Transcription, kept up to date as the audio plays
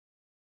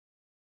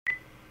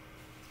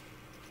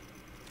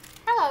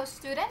Hello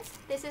students,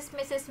 this is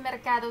Mrs.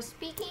 Mercado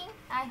speaking.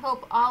 I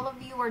hope all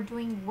of you are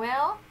doing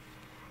well.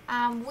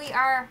 We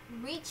are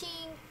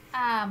reaching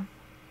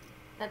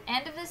the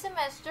end of the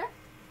semester,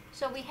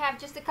 so we have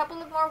just a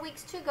couple of more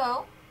weeks to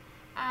go.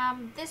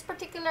 This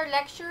particular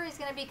lecture is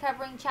going to be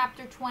covering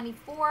chapter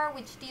 24,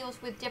 which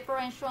deals with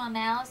differential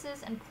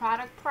analysis and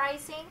product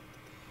pricing.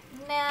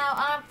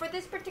 Now, for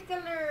this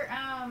particular,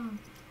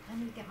 let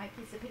me get my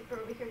piece of paper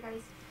over here,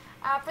 guys.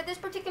 For this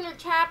particular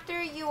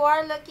chapter, you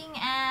are looking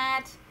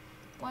at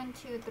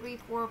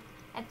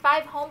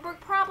 5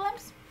 homework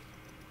problems.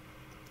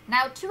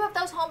 Now, 2 of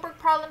those homework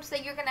problems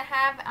that you're going to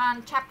have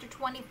on chapter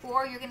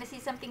 24, you're going to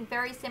see something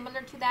very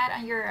similar to that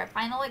on your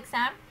final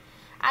exam.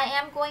 I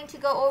am going to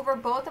go over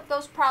both of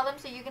those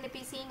problems that you're going to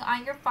be seeing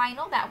on your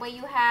final. That way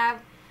you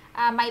have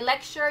my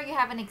lecture, you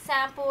have an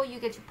example, you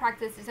get to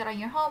practice this on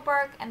your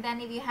homework, and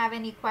then if you have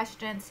any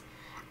questions,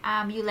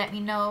 you let me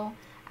know.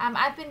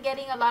 I've been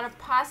getting a lot of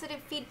positive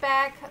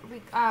feedback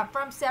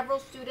from several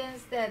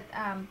students that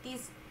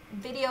these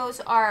videos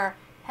are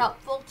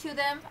helpful to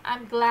them.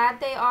 I'm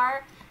glad they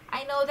are.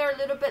 I know they're a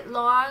little bit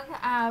long,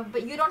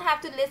 but you don't have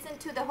to listen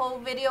to the whole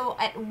video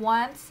at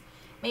once.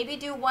 Maybe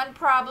do one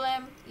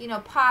problem,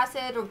 pause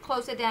it or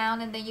close it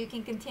down, and then you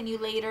can continue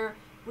later.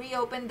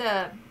 Reopen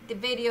the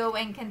video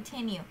and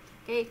continue.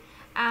 Okay.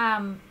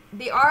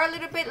 They are a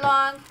little bit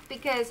long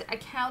because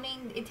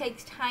accounting, it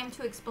takes time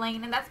to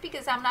explain, and that's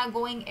because I'm not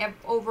going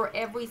over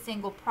every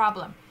single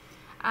problem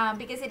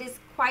because it is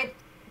quite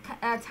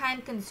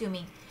time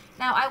consuming.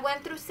 Now, I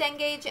went through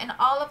Cengage, and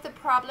all of the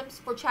problems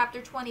for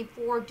chapter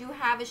 24 do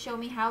have a show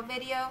me how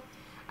video.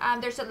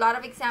 There's a lot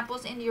of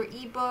examples in your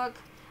ebook.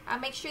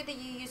 Make sure that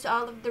you use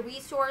all of the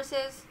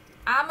resources.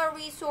 I'm a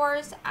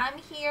resource. I'm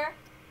here.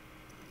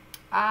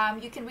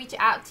 You can reach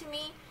out to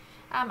me.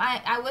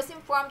 I was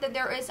informed that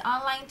there is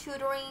online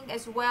tutoring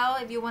as well.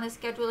 If you want to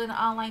schedule an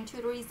online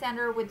tutoring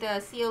center with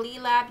the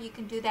CLE lab, you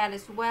can do that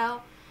as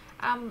well.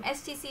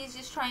 STC is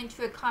just trying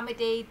to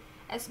accommodate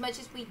as much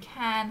as we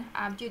can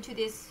due to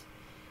this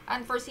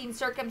unforeseen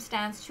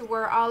circumstance to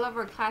where all of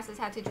our classes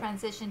had to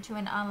transition to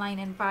an online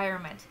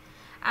environment.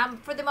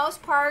 For the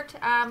most part,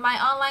 my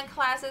online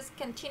classes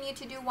continue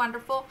to do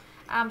wonderful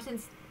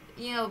since,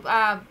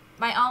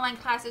 my online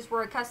classes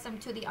were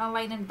accustomed to the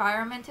online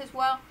environment as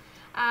well.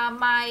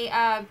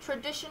 My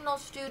traditional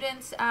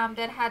students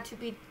that had to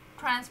be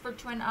transferred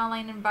to an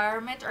online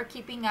environment are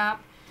keeping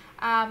up.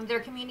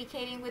 They're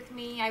communicating with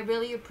me. I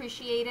really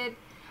appreciate it.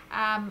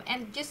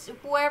 And just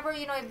whoever,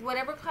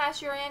 whatever class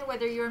you're in,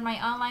 whether you're in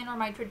my online or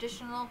my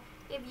traditional,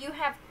 if you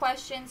have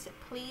questions,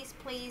 please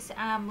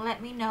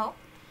let me know.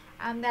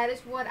 That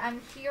is what I'm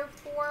here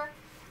for.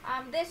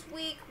 This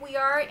week we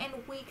are in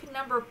week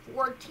number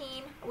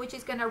 14, which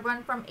is going to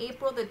run from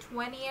April the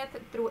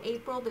 20th through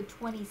April the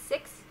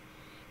 26th.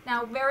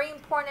 Now, very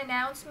important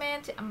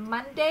announcement,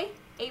 Monday,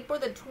 April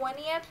the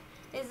 20th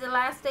is the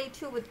last day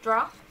to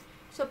withdraw.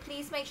 So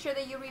please make sure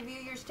that you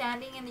review your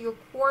standing in your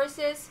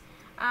courses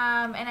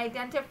and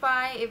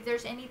identify if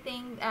there's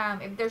anything,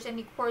 if there's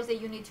any course that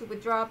you need to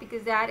withdraw,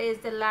 because that is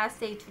the last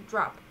day to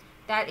drop.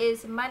 That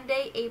is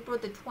Monday, April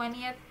the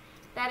 20th.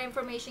 That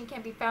information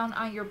can be found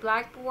on your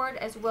Blackboard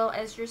as well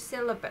as your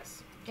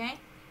syllabus, okay?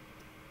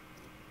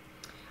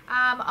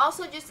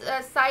 Also, just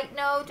a side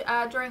note,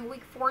 during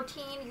week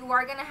 14, you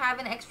are going to have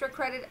an extra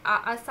credit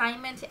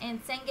assignment in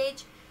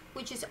Cengage,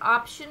 which is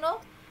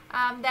optional.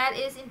 That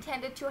is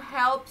intended to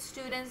help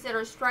students that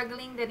are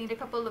struggling, that need a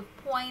couple of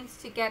points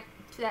to get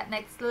to that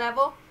next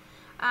level.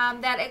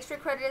 That extra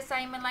credit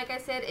assignment, like I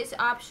said, is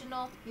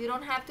optional. You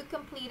don't have to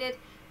complete it,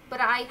 but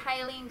I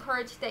highly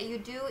encourage that you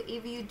do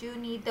if you do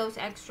need those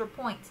extra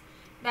points.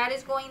 That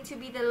is going to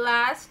be the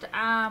last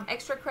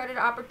extra credit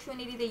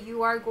opportunity that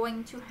you are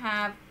going to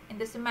have in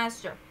the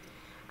semester.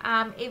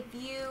 If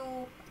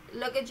you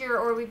look at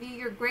or review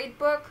your grade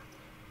book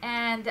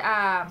and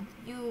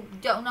you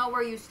don't know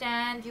where you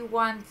stand, you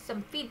want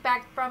some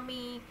feedback from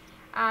me,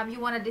 you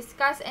want to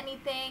discuss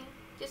anything,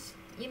 just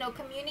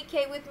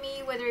communicate with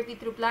me, whether it be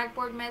through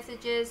Blackboard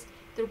messages,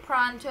 through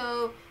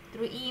Pronto,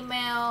 through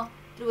email,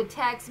 through a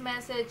text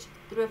message,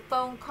 through a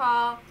phone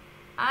call.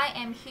 I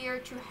am here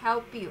to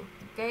help you,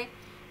 okay?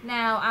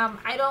 Now,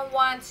 I don't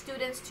want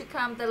students to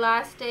come the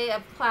last day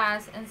of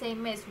class and say,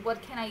 Miss,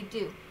 what can I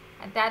do?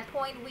 At that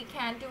point, we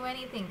can't do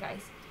anything,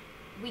 guys.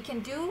 We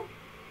can do,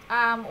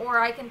 or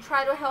I can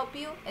try to help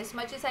you as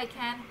much as I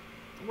can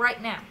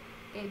right now,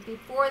 okay,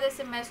 before the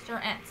semester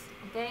ends,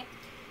 okay?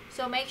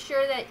 So make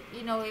sure that,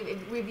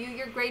 review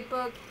your grade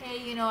book.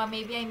 Hey,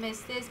 maybe I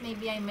missed this,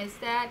 maybe I missed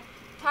that.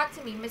 Talk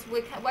to me, Miss,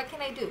 what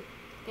can I do?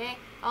 Okay,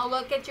 I'll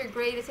look at your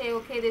grade and say,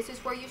 okay, this is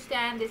where you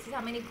stand. This is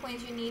how many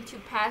points you need to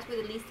pass with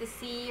at least a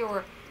C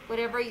or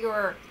whatever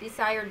your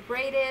desired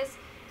grade is.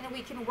 And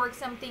we can work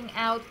something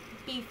out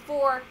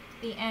before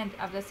the end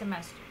of the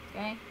semester,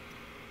 okay?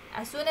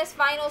 As soon as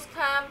finals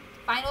come,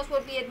 finals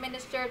will be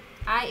administered.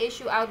 I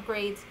issue out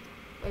grades,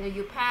 whether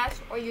you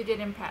passed or you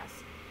didn't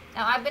pass.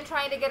 Now, I've been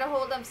trying to get a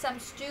hold of some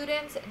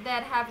students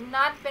that have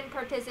not been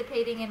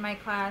participating in my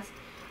class.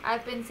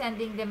 I've been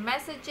sending them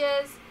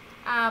messages.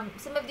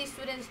 Some of these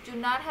students do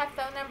not have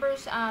phone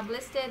numbers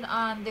listed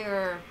on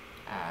their,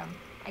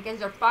 I guess,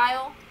 their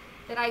file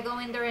that I go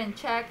in there and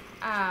check.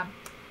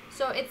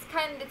 So it's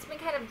been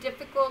kind of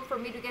difficult for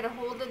me to get a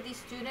hold of these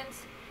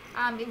students.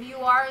 If you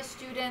are a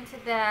student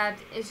that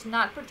is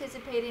not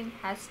participating,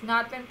 has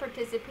not been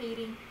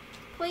participating,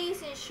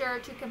 please ensure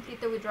to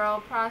complete the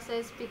withdrawal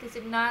process, because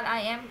if not, I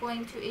am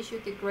going to issue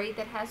the grade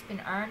that has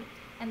been earned,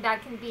 and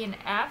that can be an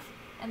F,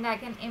 and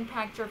that can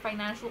impact your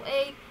financial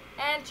aid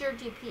and your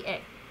GPA.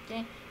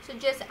 Okay, so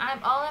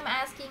all I'm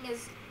asking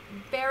is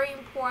very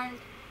important.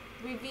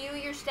 Review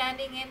your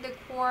standing in the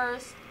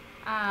course.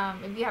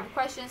 If you have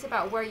questions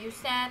about where you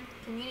stand,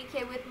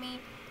 communicate with me,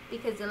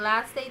 because the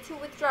last day to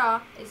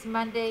withdraw is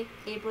Monday,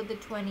 April the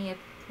 20th,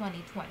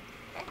 2020.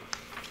 Okay?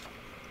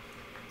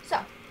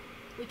 So,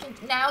 we can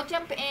now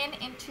jump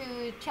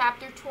into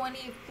chapter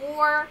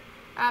 24.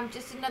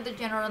 Just another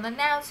general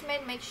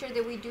announcement. Make sure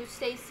that we do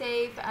stay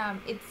safe.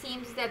 It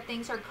seems that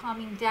things are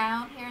calming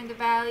down here in the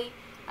Valley.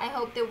 I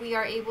hope that we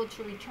are able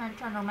to return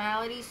to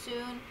normality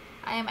soon.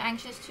 I am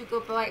anxious to go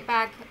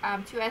back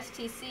to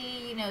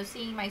STC,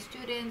 seeing my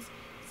students,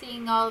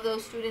 seeing all of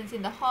those students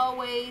in the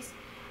hallways,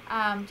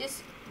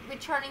 just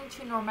returning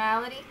to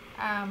normality.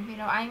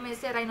 I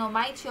miss it. I know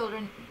my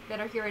children that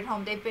are here at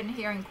home, they've been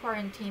here in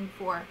quarantine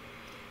for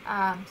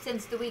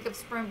since the week of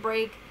spring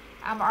break,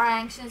 are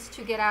anxious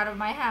to get out of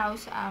my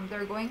house.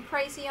 They're going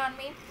crazy on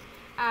me,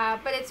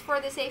 but it's for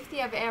the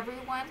safety of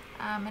everyone,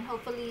 and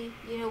hopefully,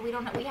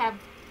 we have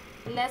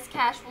less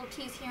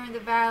casualties here in the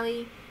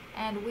Valley,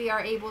 and we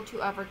are able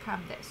to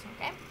overcome this.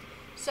 Okay,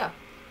 so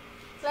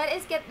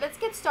let's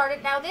get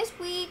started. Now this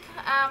week,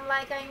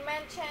 like I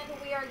mentioned,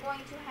 we are going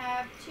to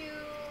have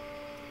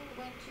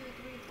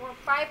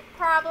 5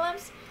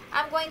 problems.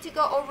 I'm going to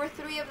go over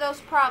 3 of those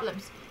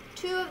problems.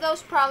 2 of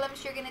those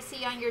problems you're going to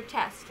see on your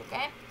test.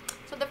 Okay,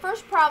 so the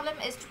first problem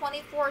is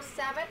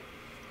 24/7.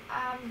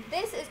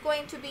 This is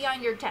going to be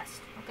on your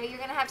test. Okay, you're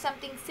going to have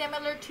something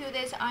similar to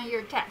this on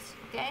your test.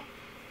 Okay,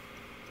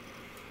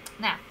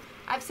 now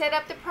I've set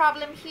up the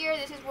problem here.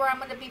 This is where I'm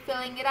going to be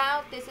filling it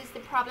out. This is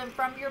the problem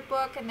from your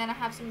book, and then I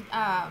have some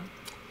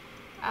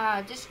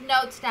just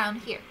notes down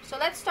here. So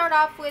let's start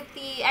off with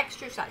the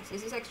exercise.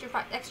 This is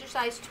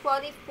exercise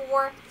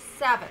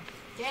 24/7.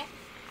 Okay,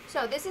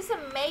 so this is a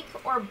make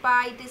or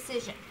buy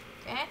decision.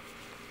 Okay,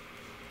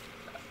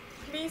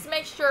 please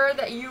make sure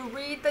that you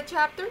read the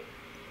chapter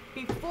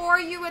before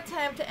you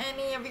attempt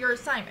any of your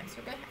assignments.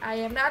 Okay, I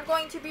am not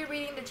going to be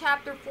reading the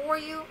chapter for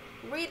you.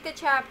 Read the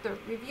chapter,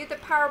 review the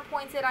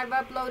PowerPoints that I've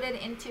uploaded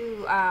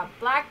into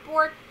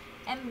Blackboard,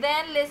 and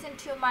then listen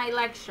to my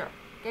lecture.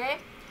 Okay,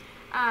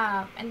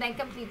 and then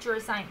complete your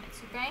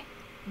assignments. Okay,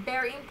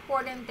 very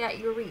important that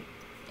you read.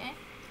 Okay,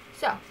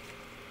 so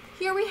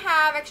here we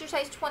have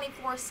exercise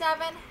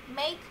 24/7,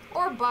 make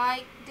or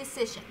buy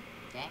decision.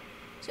 Okay,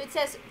 so it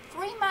says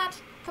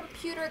Fremont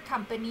Computer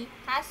Company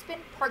has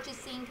been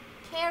purchasing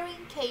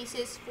carrying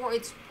cases for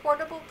its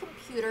portable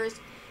computers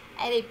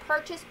at a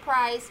purchase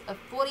price of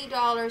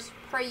 $40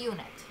 per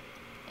unit.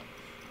 Okay.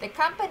 The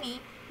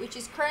company, which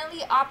is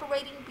currently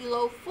operating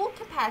below full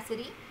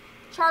capacity,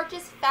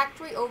 charges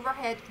factory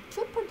overhead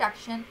to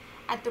production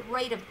at the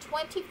rate of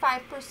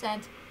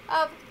 25%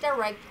 of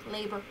direct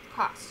labor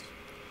cost.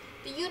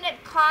 The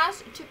unit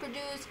costs to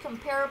produce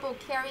comparable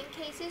carrying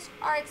cases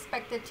are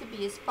expected to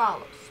be as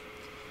follows.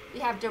 We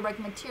have direct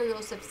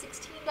materials of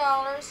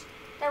 $16,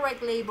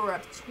 direct labor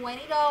of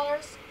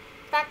 $20,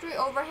 factory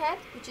overhead,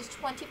 which is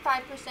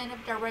 25%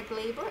 of direct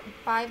labor, at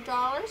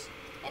 $5,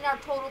 and our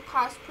total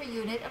cost per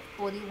unit of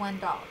 $41.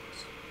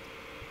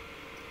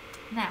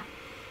 Now,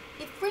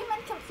 if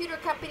Fremont Computer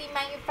Company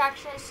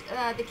manufactures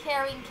the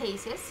carrying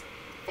cases,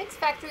 fixed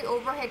factory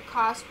overhead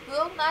costs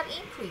will not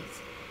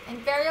increase, and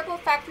variable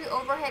factory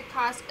overhead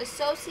costs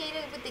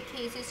associated with the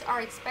cases are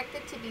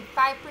expected to be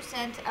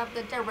 5% of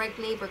the direct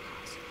labor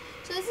costs.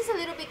 So this is a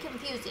little bit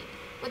confusing.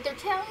 What they're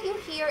telling you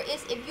here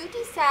is if you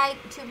decide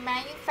to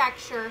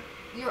manufacture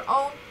your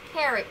own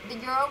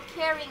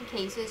carrying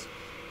cases,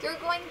 you're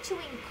going to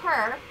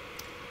incur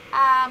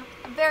a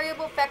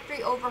variable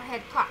factory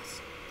overhead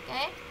cost.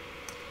 Okay,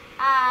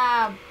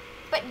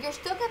 but you're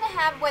still going to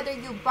have, whether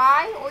you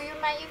buy or you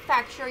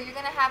manufacture, you're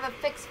going to have a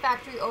fixed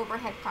factory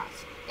overhead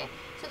cost. Okay,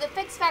 so the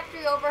fixed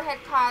factory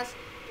overhead cost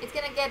is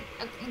going to get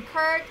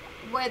incurred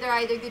whether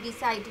either you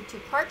decide to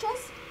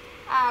purchase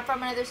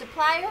from another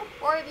supplier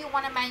or if you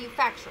want to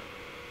manufacture.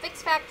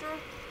 Fixed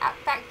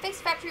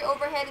factory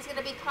overhead is going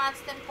to be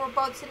constant for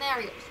both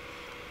scenarios.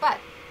 But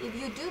if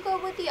you do go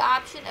with the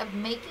option of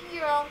making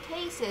your own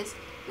cases,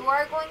 you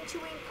are going to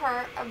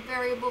incur a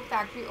variable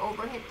factory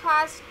overhead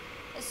cost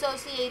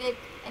associated,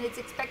 and it's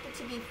expected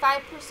to be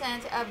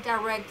 5% of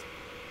direct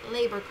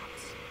labor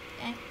costs.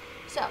 Okay?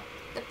 So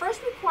the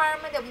first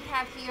requirement that we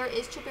have here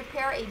is to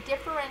prepare a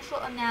differential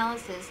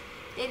analysis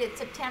dated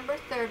September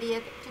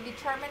 30th to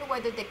determine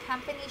whether the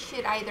company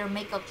should either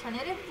make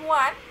alternative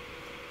 1,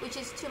 which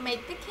is to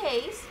make the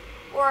case,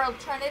 or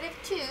alternative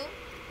 2,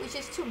 which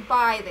is to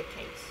buy the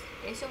case.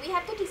 Okay, so we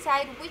have to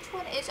decide which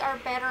one is our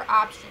better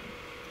option.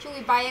 Should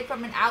we buy it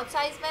from an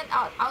outside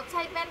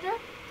vendor,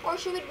 or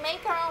should we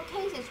make our own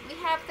cases? We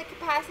have the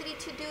capacity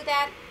to do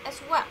that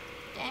as well,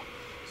 okay?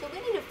 So we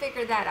need to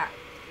figure that out.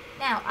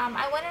 Now,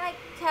 I went and I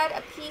cut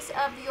a piece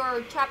of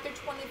your chapter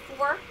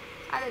 24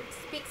 that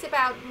speaks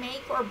about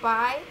make or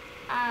buy.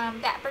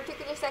 That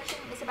particular section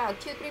is about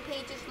 2-3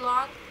 pages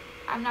long.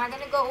 I'm not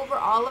going to go over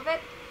all of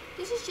it.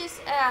 This is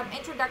just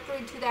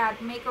introductory to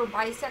that make or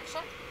buy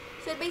section.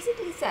 So it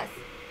basically says,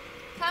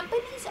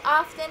 companies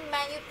often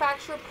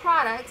manufacture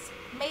products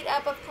made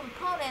up of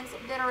components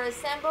that are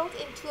assembled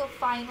into a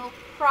final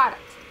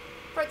product.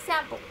 For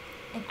example,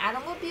 an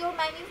automobile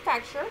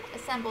manufacturer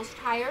assembles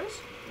tires,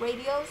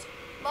 radios,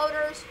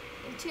 motors,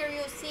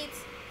 interior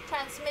seats,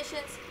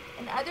 transmissions,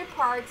 and other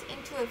parts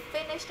into a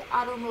finished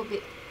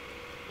automobile.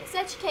 In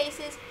such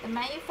cases, the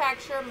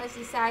manufacturer must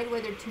decide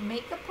whether to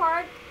make a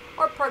part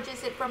or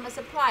purchase it from a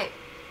supplier.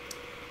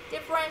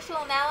 Differential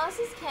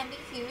analysis can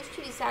be used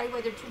to decide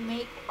whether to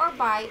make or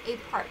buy a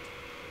part.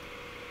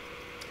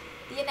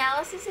 The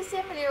analysis is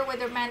similar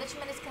whether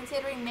management is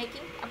considering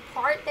making a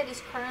part that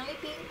is currently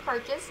being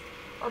purchased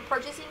or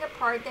purchasing a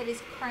part that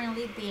is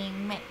currently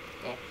being made.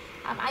 Okay?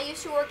 I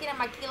used to work in a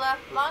maquila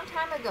a long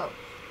time ago,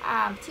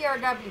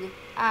 TRW,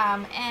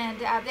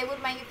 and they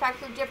would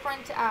manufacture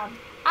different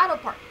auto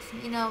parts,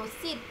 you know,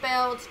 seat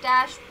belts,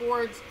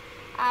 dashboards,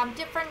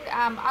 different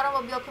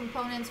automobile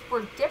components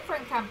for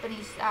different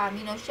companies,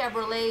 you know,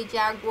 Chevrolet,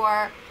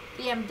 Jaguar,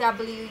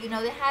 BMW, you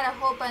know, they had a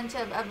whole bunch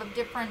of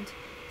different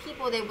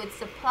people they would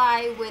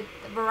supply with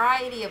a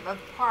variety of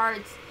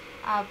parts,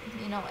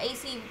 you know,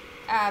 AC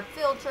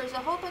filters, a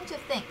whole bunch of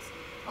things,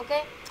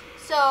 okay?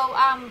 So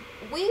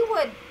we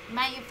would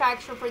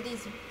manufacture for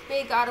these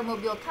big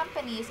automobile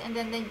companies, and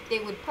then they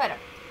would put them.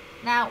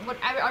 Now, what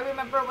I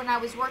remember when I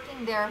was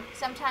working there,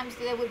 sometimes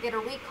they would get a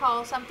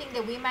recall, something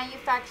that we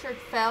manufactured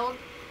failed,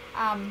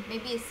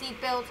 maybe a seat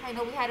belt. I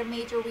know we had a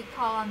major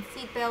recall on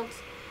seat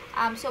belts,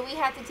 so we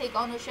had to take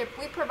ownership.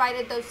 We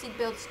provided those seat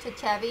belts to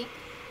Chevy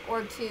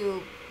or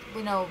to,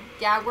 you know,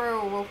 Jaguar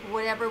or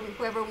whoever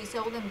we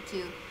sold them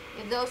to.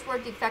 If those were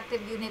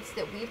defective units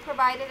that we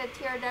provided at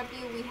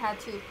TRW, we had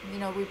to, you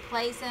know,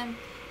 replace them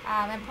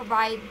and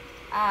provide,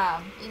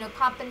 you know,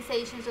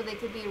 compensation so they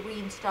could be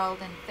reinstalled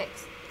and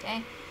fixed,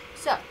 okay?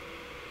 So,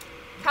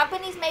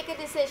 companies make a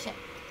decision.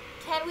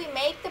 Can we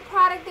make the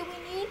product that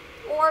we need,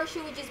 or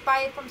should we just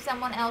buy it from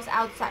someone else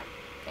outside?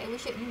 Okay, we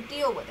shouldn't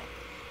deal with it.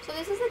 So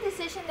this is a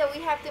decision that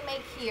we have to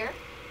make here,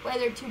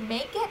 whether to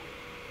make it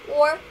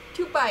or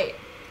to buy it.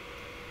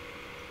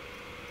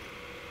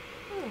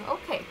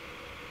 Okay.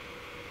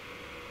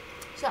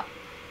 So,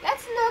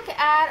 let's look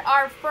at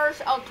our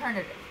first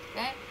alternative,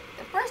 okay?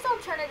 The first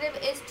alternative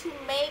is to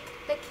make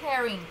the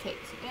carrying case.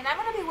 And I'm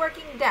going to be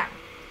working down,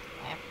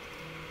 okay?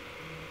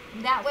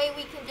 That way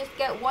we can just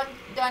get one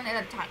done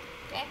at a time,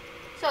 okay?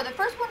 So the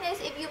first one is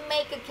if you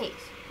make a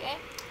case, okay?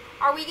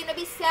 Are we going to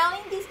be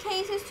selling these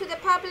cases to the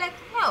public?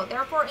 No,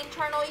 they're for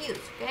internal use,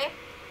 okay?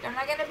 They're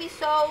not going to be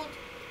sold,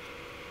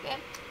 okay?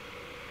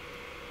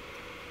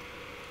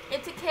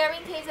 It's a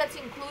carrying case that's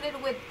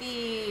included with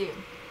the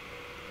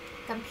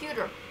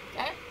computer,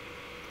 okay?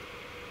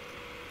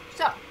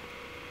 So,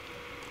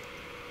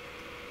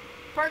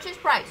 purchase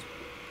price.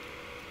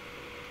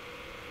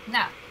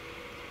 Now,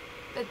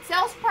 the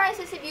sales price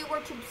is if you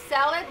were to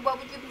sell it, what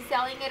would you be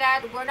selling it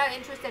at? We're not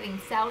interested in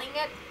selling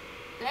it,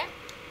 okay?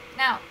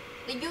 Now,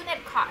 the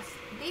unit cost.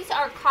 These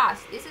are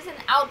costs. This is an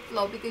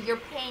outflow because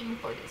you're paying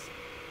for this.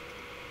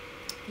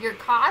 Your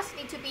costs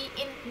need to be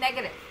in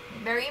negative.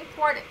 Very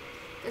important.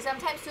 Because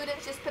sometimes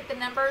students just put the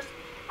numbers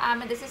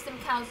and the system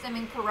counts them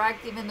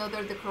incorrect even though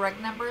they're the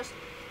correct numbers.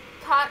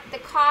 The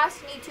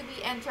costs need to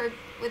be entered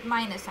with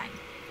minus sign,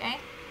 okay?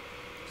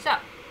 So,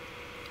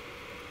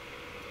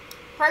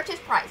 purchase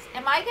price.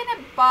 Am I going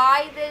to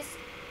buy this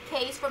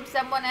case from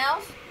someone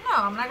else? No,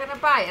 I'm not going to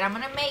buy it. I'm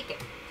going to make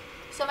it.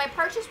 So my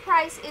purchase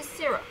price is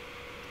 0,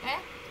 okay?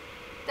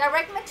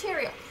 Direct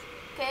materials,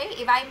 okay?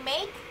 If I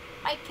make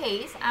my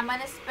case, I'm going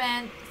to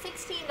spend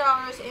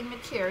 $16 in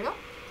material.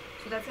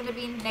 So that's going to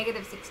be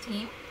negative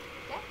 16,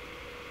 okay?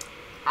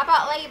 How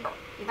about labor?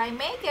 If I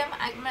make them,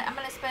 I'm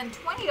going to spend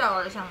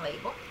 $20 on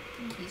labor.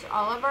 These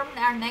all of them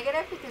are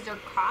negative because they're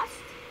cost.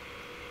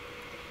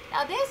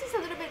 Now this is a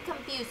little bit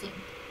confusing.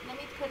 Let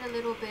me put a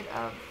little bit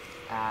of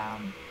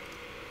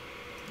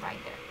right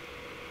there.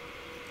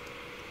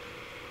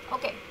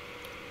 Okay.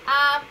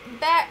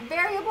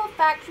 Variable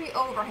factory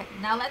overhead.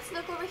 Now let's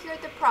look over here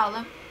at the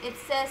problem. It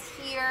says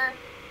here,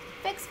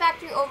 fixed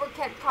factory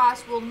overhead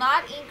costs will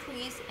not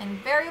increase and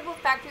variable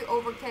factory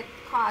overhead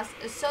costs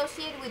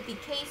associated with the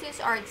cases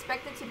are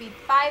expected to be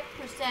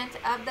 5%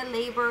 of the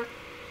labor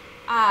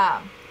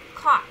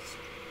cost.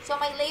 So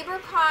my labor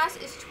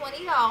cost is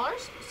 $20.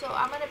 So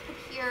I'm going to put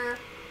here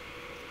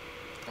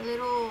a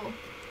little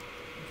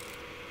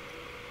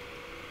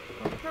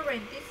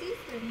parentheses.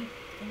 Let me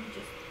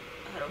just,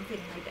 I don't fit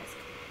in my desk.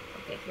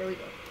 Okay, here we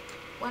go.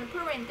 One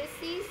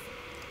parentheses,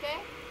 okay?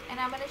 And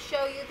I'm going to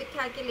show you the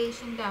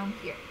calculation down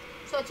here.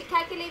 So to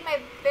calculate my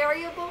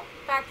variable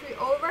factory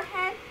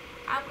overhead,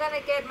 I'm going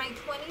to get my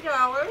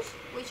 $20,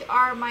 which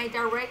are my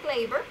direct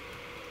labor.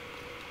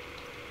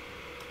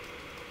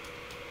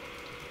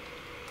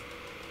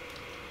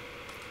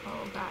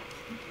 Oh God,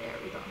 there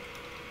we go.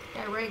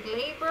 Direct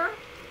labor.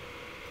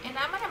 And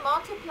I'm going to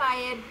multiply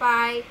it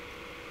by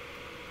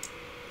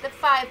the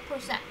 5%.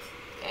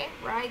 Okay,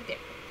 right there.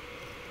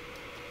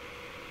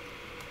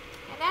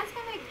 And that's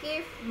going to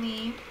give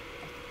me,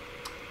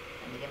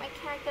 let me get my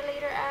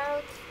calculator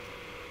out.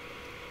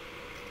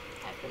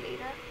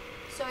 Calculator.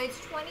 So it's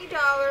 $20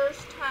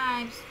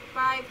 times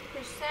 5%.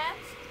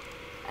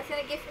 That's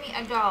going to give me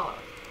 $1.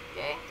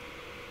 Okay.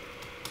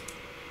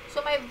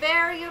 So my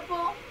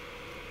variable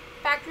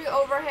factory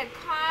overhead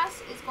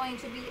cost is going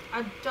to be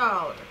 $1.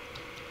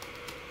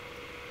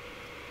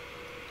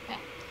 Okay.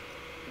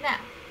 Now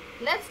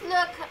let's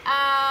look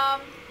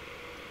at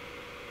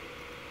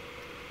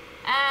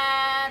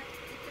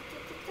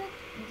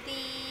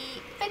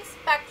the fixed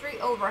factory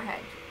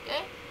overhead.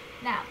 Okay.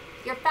 Now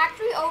your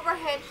factory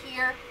overhead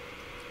here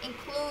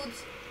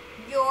includes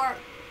your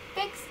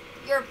fixed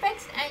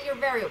and your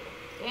variable.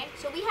 Okay,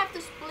 so we have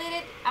to split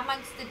it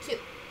amongst the two.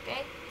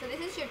 Okay, so this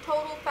is your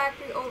total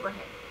factory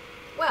overhead.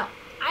 Well,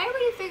 I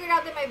already figured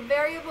out that my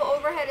variable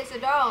overhead is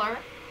 $1.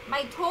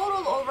 My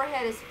total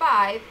overhead is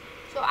 $5.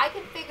 So I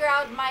can figure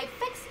out my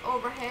fixed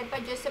overhead by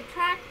just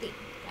subtracting.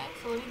 Okay,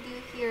 so let me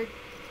do here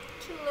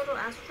 2 little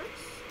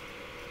asterisks.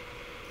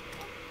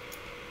 Okay.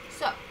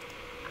 So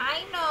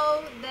I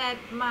know that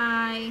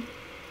my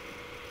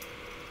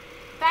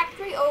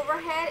factory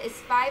overhead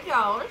is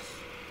 $5.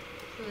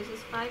 So this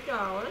is $5,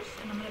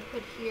 and I'm going to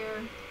put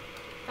here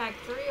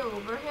factory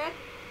overhead,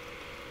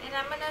 and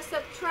I'm going to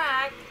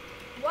subtract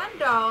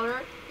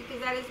 $1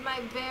 because that is my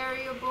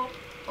variable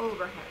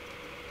overhead.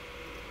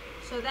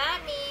 So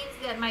that means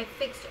that my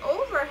fixed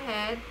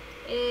overhead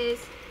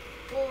is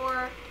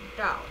 $4.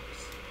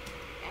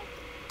 Okay?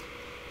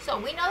 So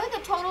we know that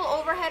the total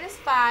overhead is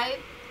 $5.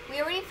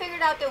 We already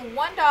figured out that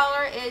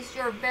 $1 is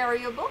your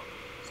variable.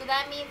 So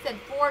that means that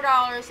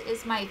 $4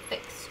 is my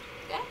fixed.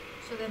 Okay?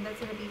 So then that's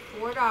going to be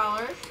 $4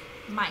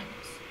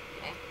 minus.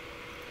 Okay?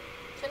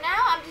 So now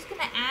I'm just going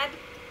to add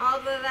all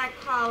of that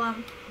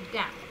column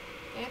down.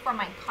 Okay? For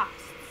my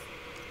costs.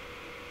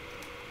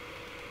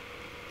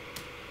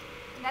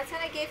 And that's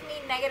going to give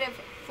me negative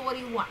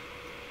 41.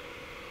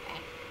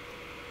 Okay?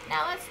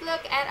 Now let's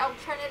look at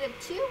alternative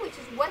 2, which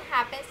is what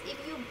happens if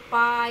you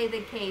buy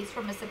the case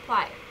from a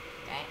supplier.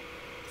 Okay?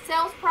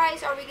 Sales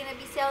price, are we going to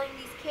be selling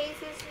these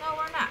cases? No,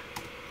 we're not.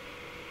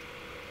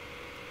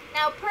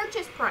 Now,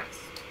 purchase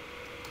price.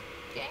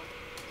 Okay,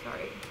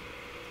 sorry.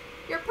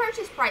 Your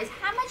purchase price,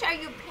 how much are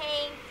you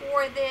paying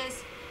for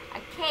this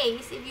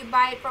case if you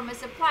buy it from a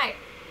supplier?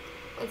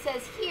 Well, it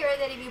says here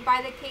that if you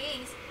buy the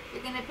case,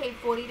 you're going to pay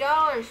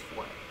 $40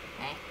 for it.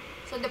 Okay,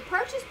 so the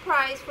purchase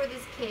price for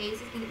this case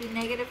is going to be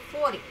negative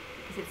 40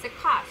 because it's a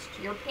cost.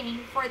 You're paying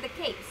for the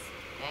case.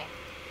 Okay,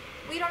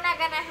 we're not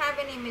going to have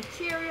any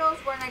materials.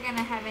 We're not going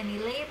to have any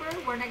labor.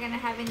 We're not going to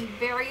have any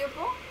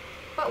variable,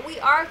 but we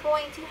are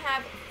going to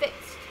have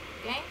fixed.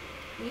 Okay,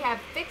 we have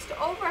fixed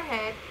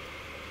overhead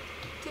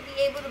to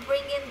be able to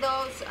bring in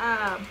those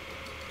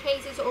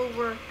cases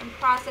over and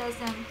process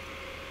them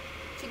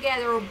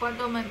together or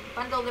bundle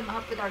them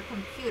up with our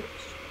computers.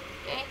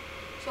 Okay,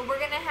 so we're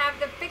going to have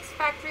the fixed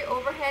factory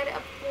overhead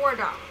of $4.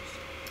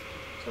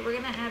 So we're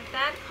going to add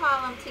that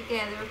column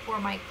together for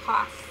my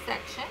cost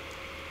section.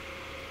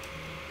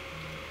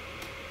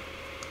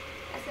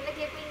 That's going to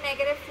give me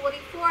negative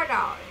 $44.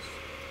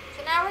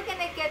 So now we're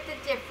going to get the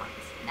difference.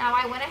 Now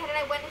I went ahead and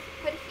I went and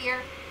put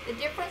here, the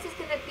difference is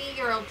going to be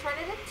your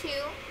alternative 2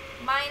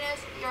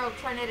 minus your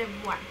alternative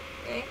 1.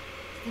 Okay?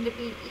 It's going to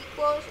be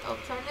equals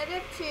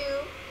alternative 2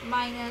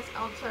 minus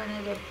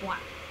alternative 1.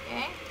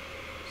 Okay?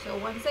 So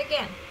once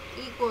again,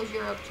 equals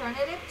your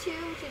alternative 2,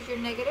 which is your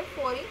negative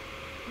 40,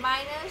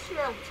 minus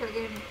your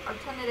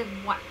alternative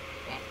 1.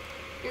 Okay?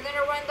 You're going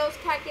to run those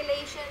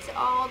calculations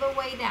all the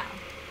way down.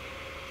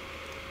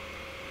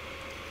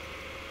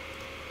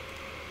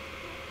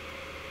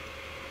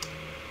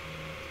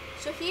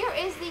 So here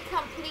is the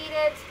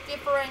completed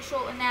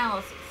differential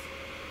analysis.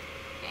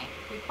 Okay.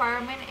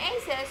 Requirement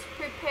A says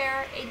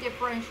prepare a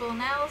differential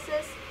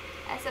analysis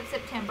as of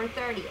September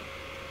 30th.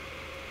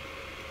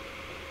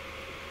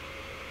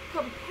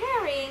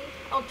 Comparing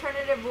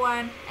alternative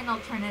 1 and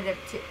alternative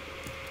 2. Okay.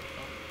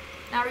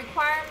 Now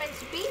requirement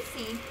B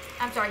states,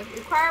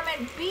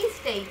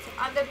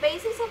 on the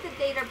basis of the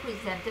data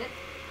presented,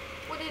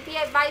 would it be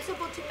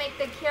advisable to make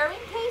the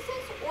carrying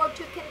cases or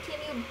to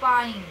continue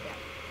buying them?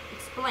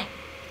 Explain.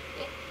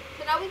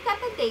 So now we've got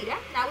the data.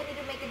 Now we need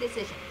to make a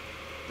decision.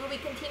 Do we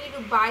continue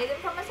to buy them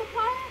from a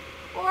supplier,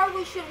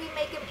 or should we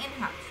make them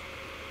in-house?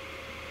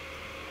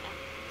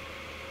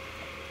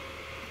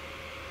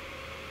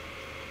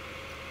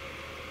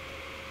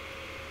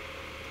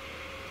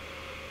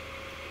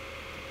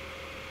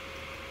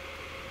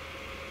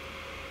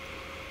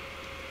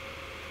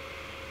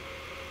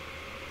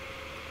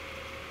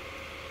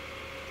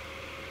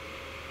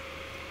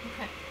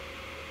 Okay.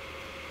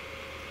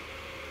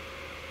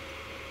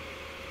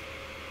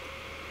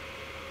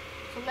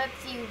 So let's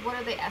see, what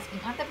are they asking?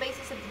 On the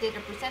basis of the data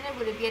presented,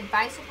 would it be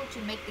advisable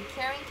to make the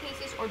carrying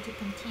cases or to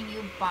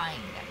continue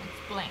buying them?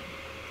 Explain.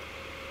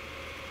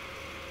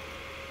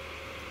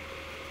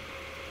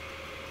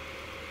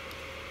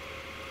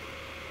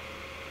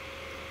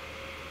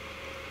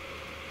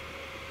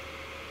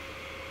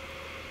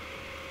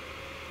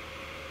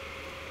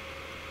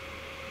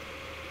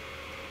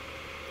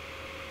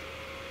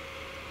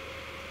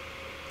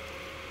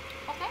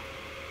 Okay?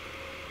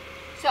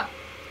 So,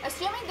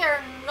 assuming there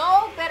are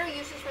no better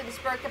uses for the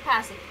spare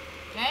capacity,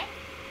 okay?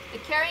 The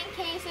carrying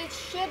cases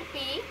should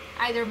be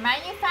either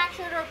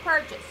manufactured or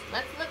purchased.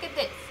 Let's look at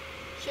this.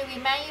 Should we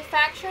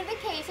manufacture the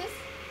cases?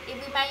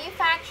 If we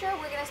manufacture,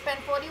 we're going to spend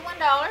 $41.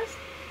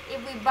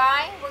 If we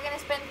buy, we're going to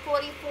spend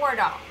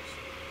 $44.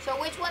 So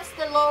which one's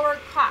the lower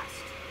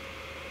cost?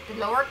 The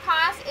lower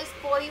cost is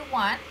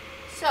 $41.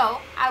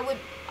 So I would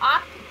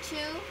opt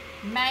to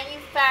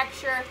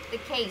manufacture the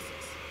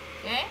cases.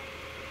 Okay?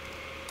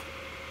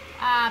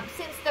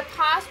 Since the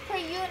cost per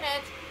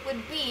unit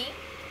would be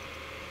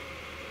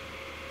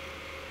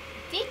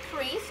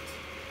decreased,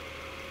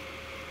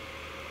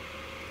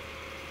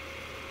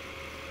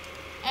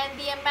 and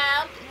the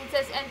amount, it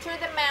says enter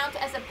the amount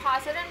as a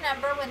positive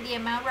number when the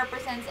amount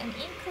represents an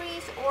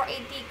increase or a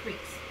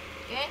decrease.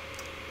 Okay?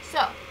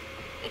 So,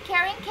 the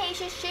carrying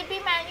cases should be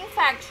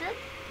manufactured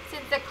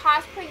since the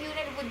cost per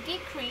unit would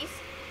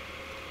decrease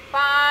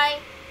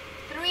by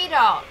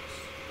 $3.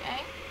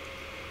 Okay?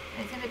 And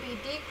it's going to be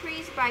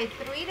decreased by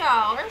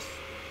 $3.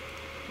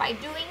 By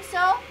doing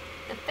so,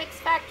 the fixed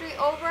factory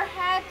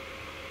overhead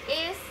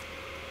is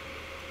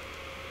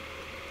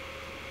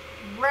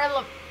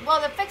relevant.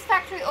 Well, the fixed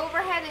factory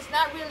overhead is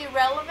not really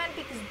relevant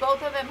because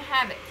both of them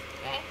have it.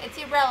 Okay? It's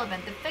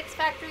irrelevant. The fixed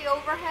factory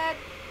overhead,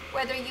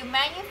 whether you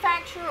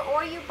manufacture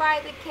or you buy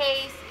the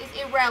case, is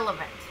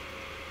irrelevant.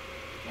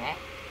 Okay?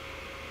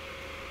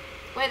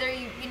 Whether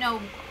you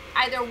know,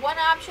 either one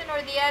option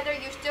or the other,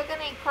 you're still going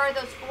to incur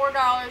those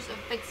 $4 of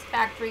fixed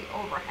factory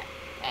overhead.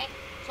 Okay?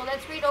 So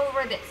let's read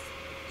over this.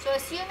 So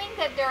assuming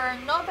that there are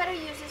no better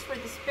uses for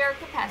the spare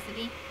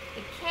capacity,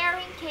 the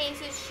carrying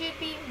cases should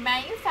be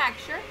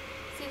manufactured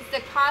since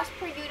the cost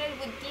per unit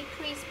would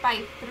decrease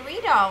by $3.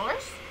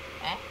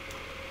 Okay?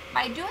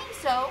 By doing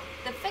so,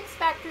 the fixed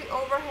factory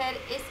overhead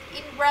is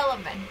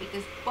irrelevant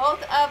because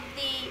both of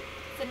the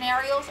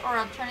scenarios or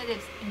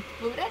alternatives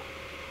included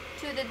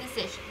to the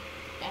decision.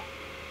 Okay?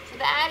 So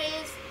that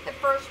is the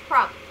first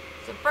problem.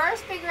 So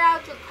first figure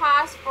out your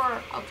cost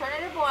for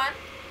alternative 1,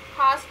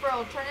 cost for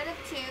alternative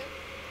 2,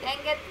 then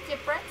get the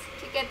difference.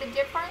 To get the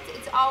difference,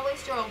 it's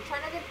always your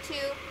alternative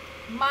 2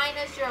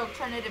 minus your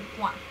alternative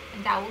 1.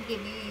 And that will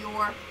give you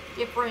your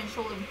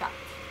differential impact.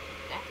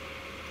 Okay?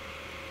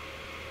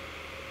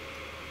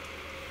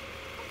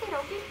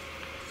 Okay.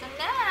 So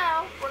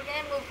now we're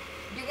going to move.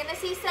 You're going to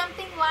see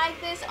something like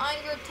this on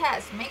your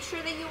test. Make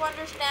sure that you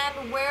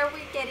understand where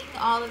we're getting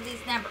all of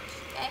these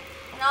numbers. Okay?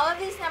 And all of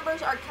these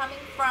numbers are coming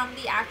from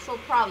the actual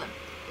problem.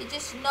 It's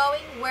just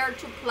knowing where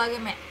to plug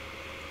them in.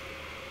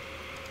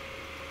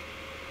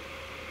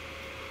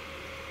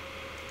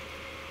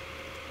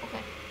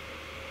 Okay.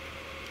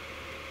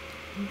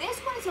 This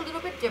one is a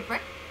little bit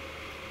different.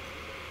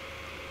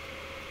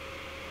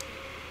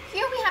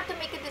 Here we have to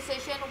make a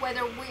decision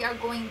whether we are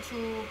going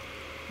to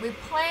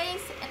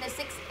replace an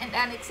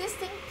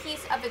existing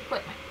piece of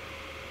equipment.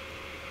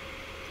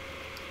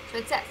 So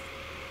it says,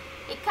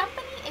 a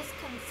company is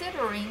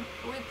considering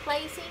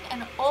replacing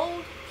an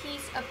old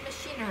piece of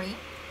machinery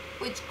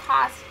which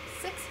costs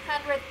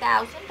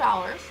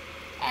 $600,000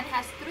 and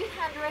has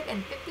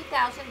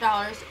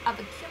 $350,000 of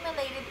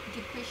accumulated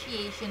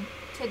depreciation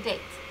to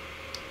date,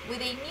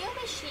 with a new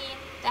machine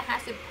that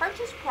has a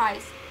purchase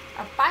price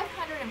of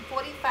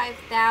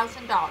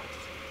 $545,000.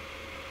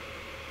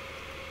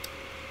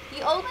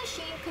 The old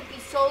machine could be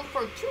sold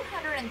for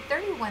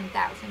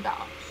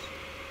 $231,000.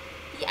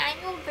 The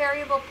annual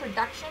variable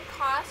production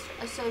cost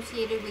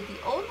associated with the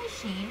old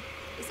machine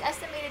is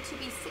estimated to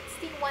be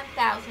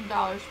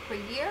 $61,000 per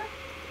year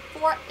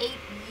for 8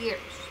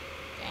 years.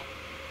 Okay?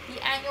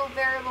 The annual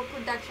variable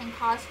production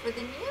cost for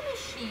the new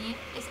machine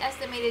is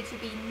estimated to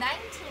be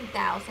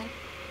 $19,000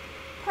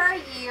 per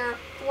year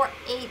for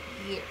 8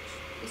 years.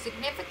 A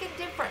significant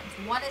difference.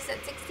 One is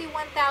at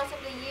 $61,000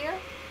 a year.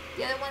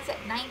 The other one's at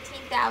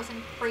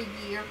 $19,000 per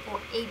year for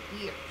 8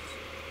 years.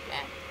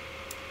 Okay.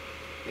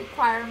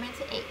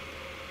 Requirement 8.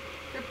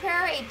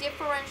 Prepare a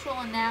differential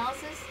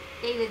analysis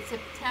dated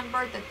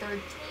September the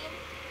 13th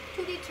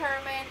to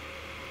determine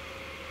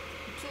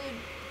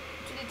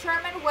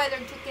whether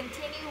to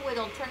continue with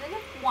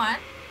alternative 1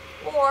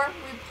 or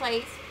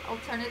replace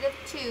alternative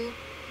 2,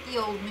 the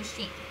old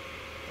machine.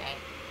 Okay.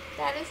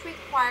 That is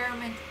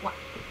requirement 1.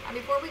 Now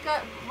before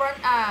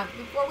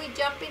we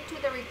jump into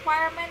the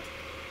requirement,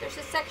 there's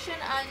a section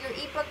on your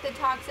ebook that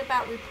talks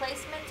about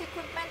replacement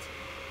equipment.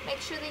 Make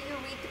sure that you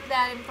read through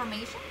that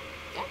information.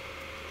 Okay?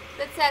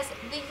 That says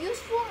the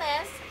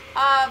usefulness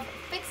of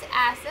fixed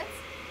assets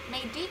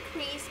may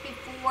decrease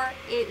before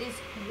it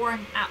is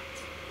worn out.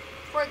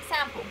 For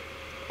example,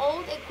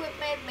 old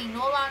equipment may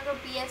no longer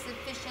be as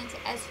efficient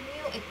as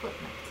new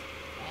equipment.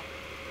 Okay?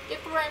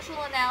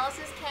 Differential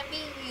analysis can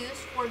be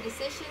used for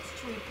decisions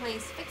to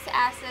replace fixed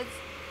assets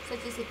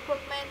such as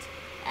equipment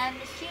and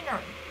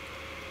machinery.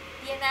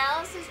 The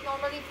analysis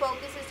normally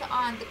focuses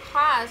on the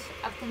cost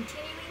of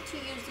continuing to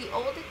use the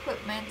old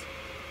equipment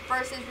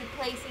versus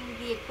replacing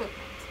the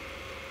equipment.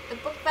 The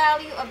book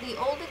value of the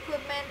old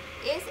equipment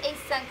is a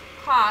sunk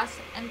cost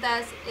and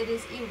thus it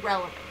is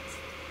irrelevant.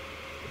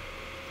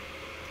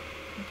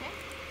 Okay?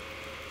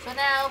 So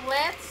now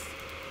let's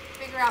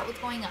figure out what's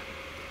going on.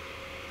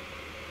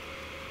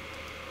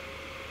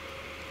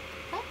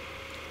 Okay.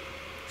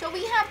 So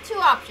we have two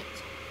options.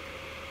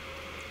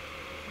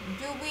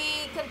 Do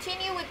we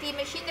continue with the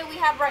machine that we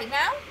have right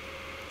now,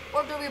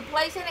 or do we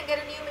replace it and get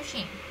a new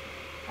machine?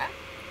 Okay.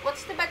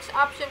 What's the best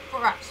option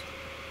for us?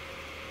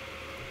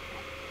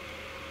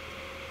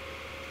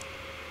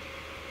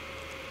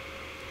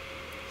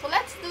 So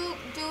let's do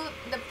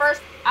the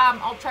first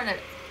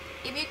alternative.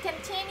 If you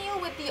continue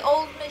with the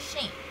old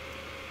machine,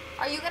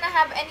 are you going to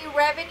have any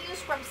revenues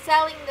from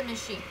selling the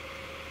machine?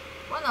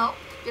 Well, no.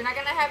 You're not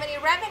going to have any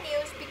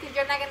revenues because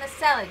you're not going to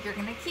sell it. You're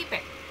going to keep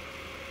it.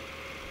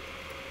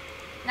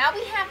 Now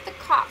we have the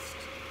cost.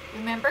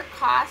 Remember,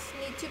 costs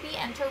need to be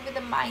entered with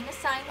a minus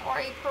sign or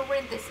a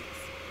parenthesis.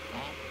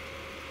 Okay.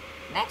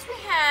 Next we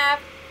have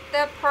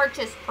the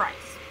purchase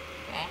price.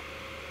 Okay.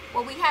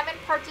 Well, we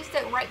haven't purchased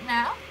it right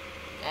now.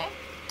 Okay.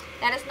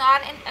 That is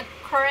not a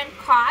current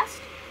cost.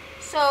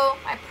 So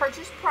my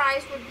purchase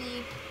price would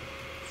be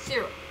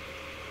 0.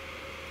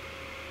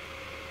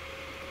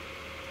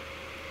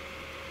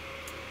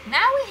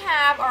 Now we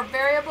have our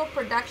variable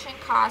production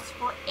costs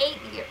for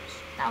 8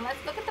 years. Now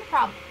let's look at the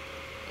problem.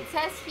 It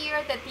says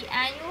here that the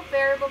annual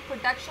variable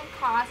production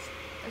cost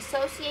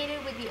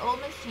associated with the old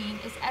machine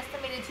is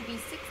estimated to be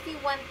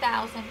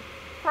 $61,000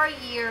 per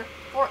year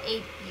for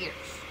 8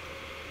 years.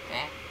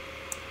 Okay?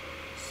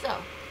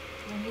 So,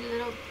 we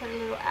need put a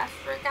little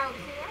asterisk out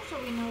here so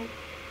we know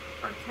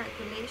our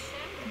calculation.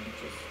 Let me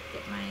just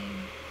get my,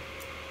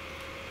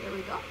 there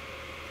we go.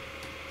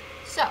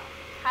 So,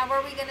 how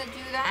are we going to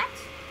do that?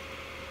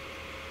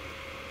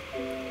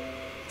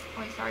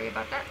 Oh, sorry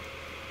about that.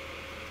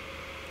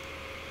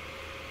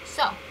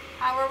 So,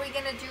 how are we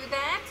going to do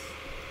that?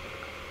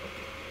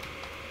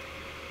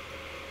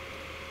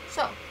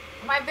 So,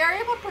 my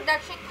variable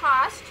production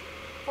cost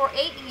for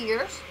 8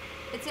 years,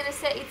 it's going to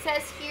say, it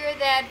says here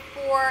that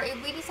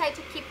if we decide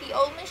to keep the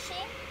old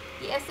machine,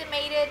 the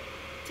estimated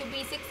to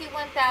be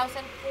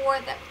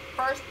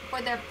 $61,000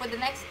 for the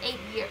next 8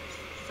 years.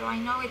 So I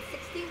know it's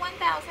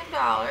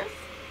 $61,000.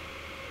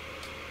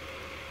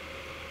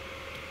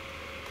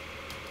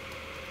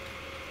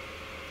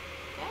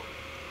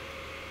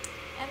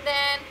 And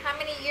then, how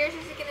many years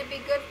is it going to be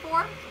good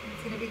for?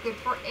 It's going to be good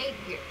for 8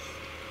 years.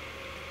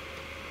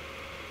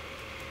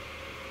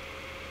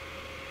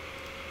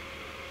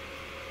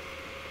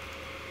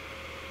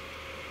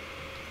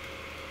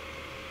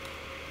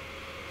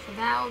 So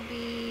that will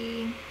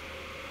be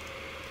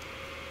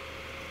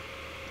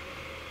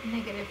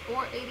negative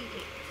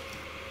 488.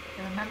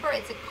 And remember,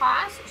 it's a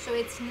cost, so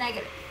it's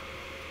negative.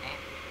 Okay?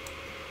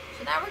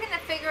 So now we're going to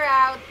figure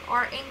out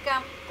our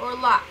income or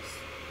loss.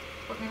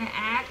 We're going to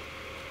add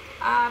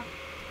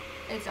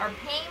it's our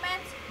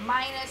payments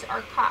minus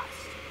our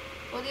cost.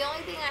 Well, the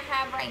only thing I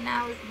have right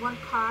now is one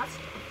cost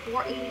of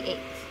 488.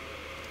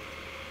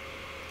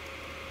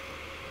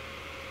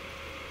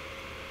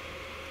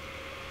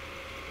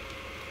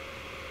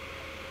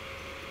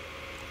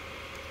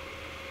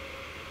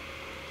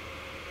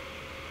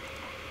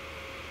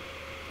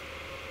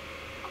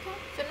 Okay,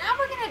 so now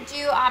we're going to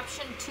do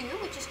option 2,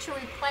 which is to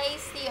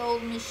replace the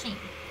old machine.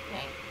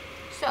 Okay,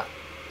 so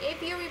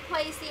if you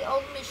replace the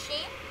old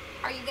machine,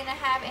 are you going to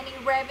have any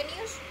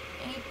revenues,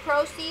 any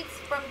proceeds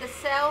from the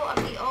sale of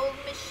the old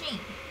machine?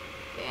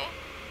 Okay,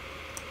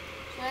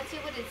 so let's see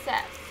what it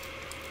says.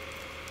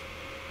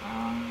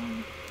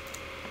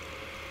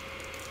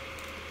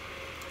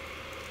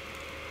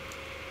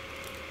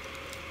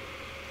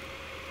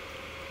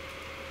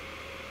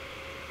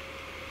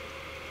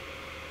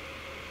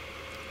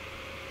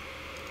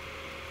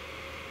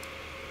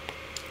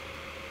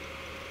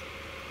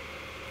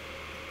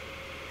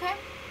 Okay,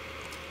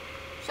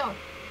 so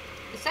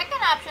the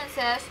second option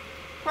says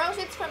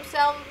proceeds from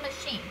sale of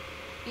machine.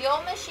 The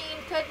old machine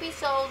could be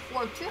sold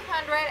for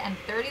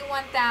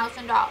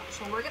 $231,000.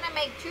 So we're going to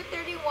make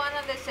 $231,000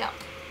 on the sale.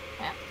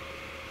 Okay?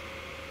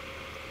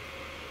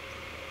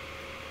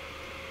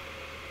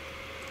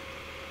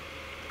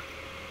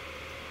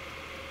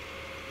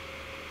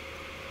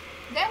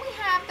 Then we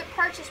have the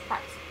purchase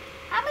price.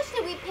 How much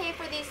did we pay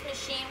for this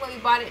machine when we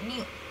bought it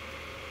new?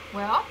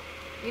 Well,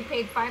 we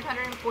paid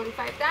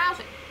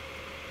 $545,000.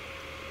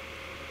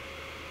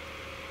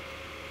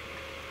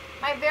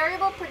 My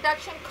variable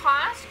production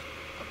cost,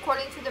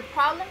 according to the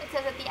problem, it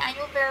says that the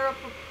annual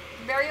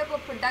variable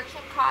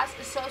production cost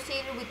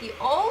associated with the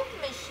old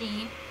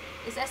machine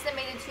is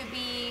estimated to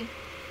be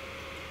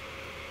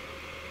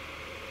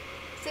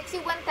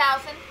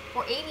 $61,000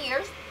 for 8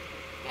 years.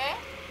 Okay?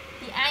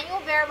 The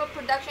annual variable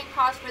production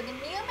cost for the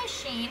new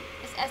machine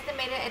is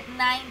estimated at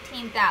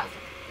 $19,000.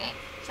 Okay?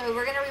 So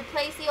we're going to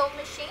replace the old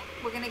machine.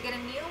 We're going to get a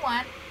new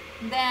one.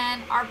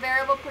 Then our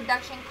variable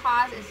production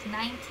cost is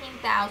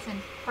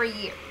 $19,000 per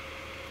year.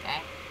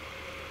 Okay,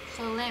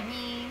 so let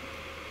me,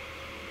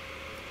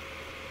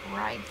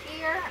 right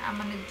here, I'm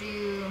going to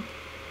do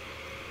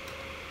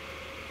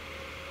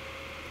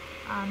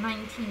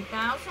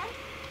 19,000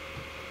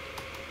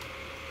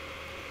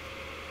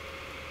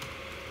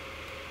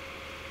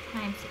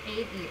 times 8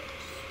 years.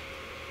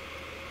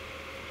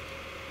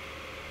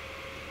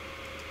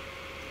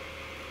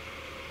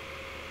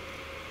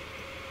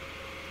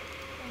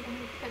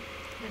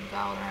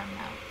 dollar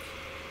amount.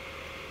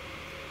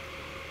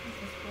 This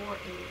is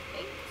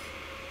 488.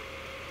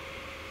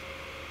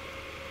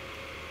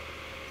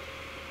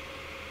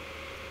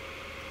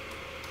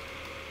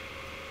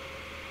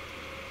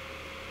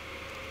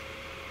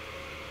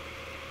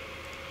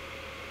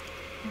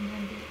 And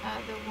then the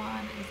other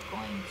one is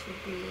going to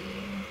be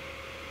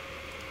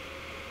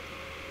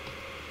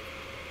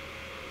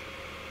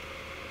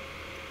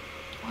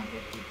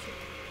 152.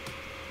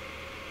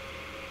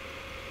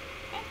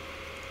 Okay.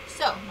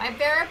 So my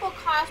variable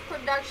cost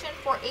production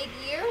for 8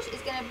 years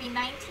is going to be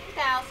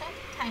 19,000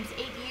 times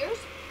 8 years.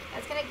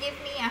 That's going to give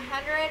me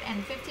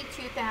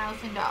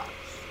 $152,000.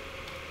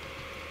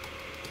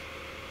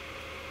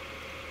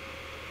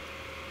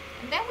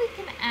 And then we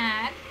can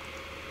add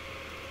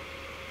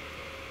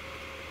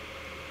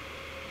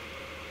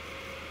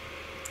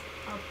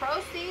our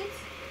proceeds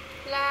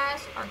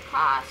plus our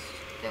cost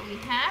that we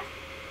have,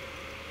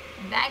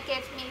 and that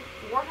gets me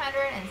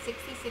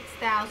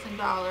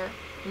 $466,000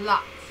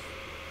 loss.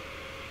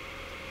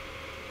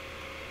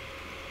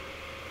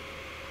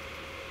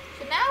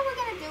 So now we're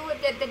going to do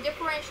the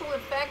differential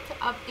effect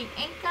of the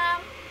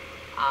income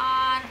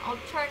on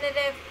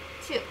alternative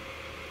 2.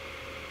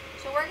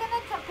 So we're going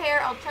to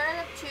compare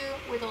alternative 2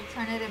 with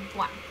alternative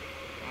 1.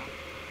 Okay?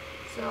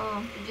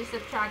 So you just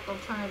subtract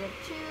alternative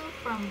 2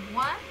 from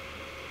 1.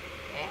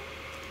 Okay,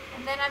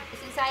 and then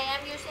since I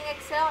am using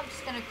Excel, I'm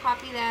just going to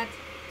copy that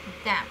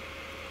down.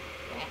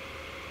 Okay,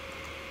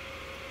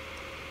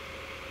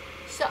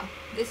 so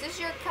this is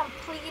your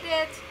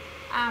completed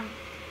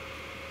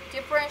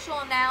differential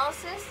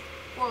analysis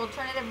for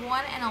alternative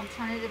 1 and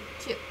alternative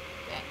 2.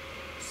 Okay,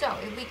 so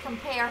if we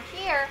compare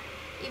here,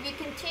 if you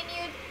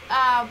continued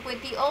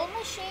with the old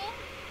machine,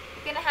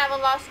 you're going to have a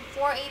loss of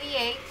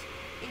 488.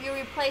 If you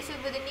replace it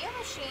with a new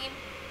machine,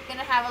 you're going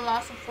to have a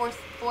loss of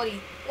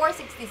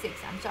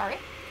 466. I'm sorry.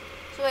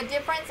 So a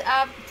difference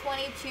of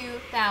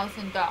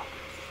 $22,000.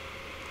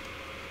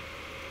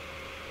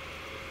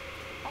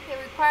 Okay,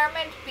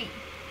 requirement B.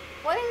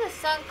 What is the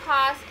sunk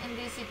cost in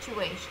this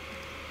situation?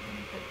 Let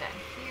me put that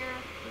here.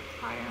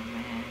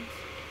 Requirement.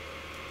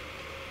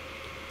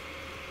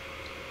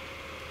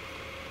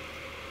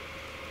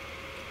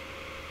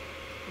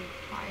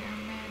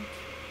 Requirement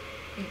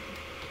B.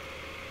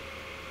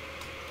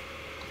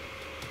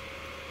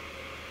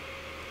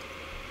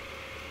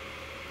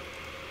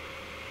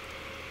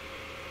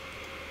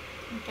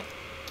 Okay,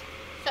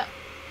 so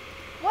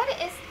what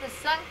is the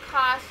sunk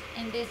cost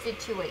in this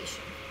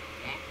situation?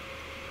 Okay.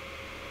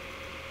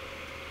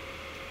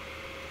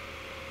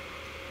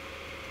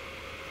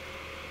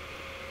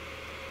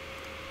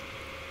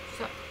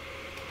 So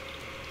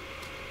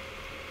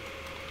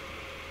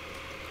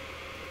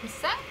the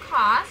sunk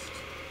cost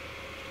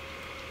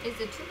is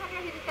the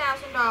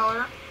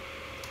 $250,000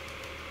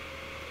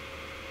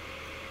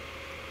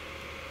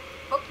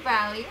 book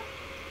value,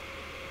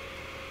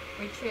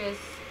 which is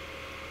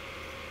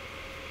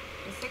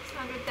the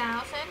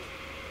 $600,000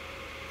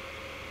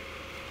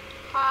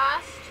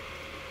 cost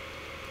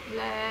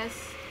less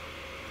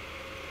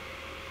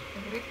the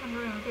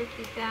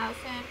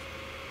 $350,000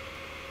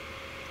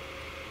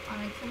 on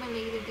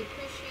accumulated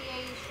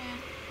depreciation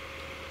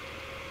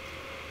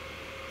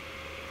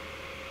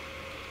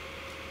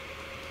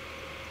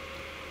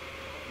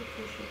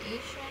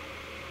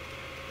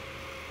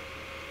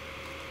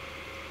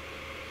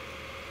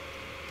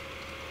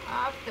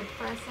of the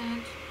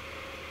present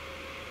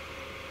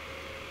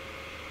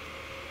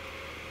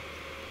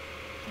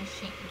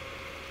machine.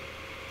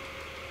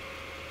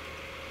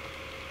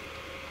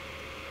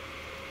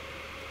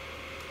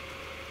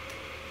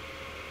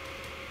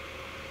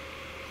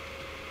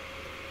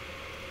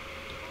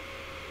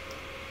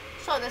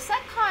 So the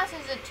sunk cost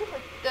is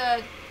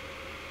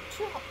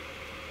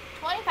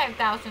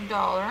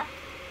 $25,000.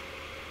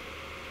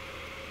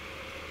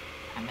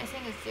 I'm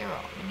missing a zero.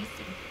 Let me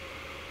see.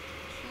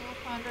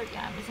 200.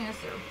 Yeah, I'm missing a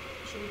zero.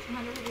 It should be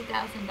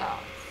 $250,000.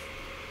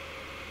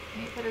 Let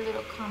me put a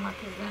little comma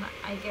because then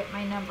I get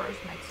my numbers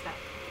mixed up.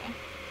 Okay.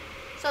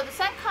 So the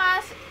sunk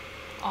cost.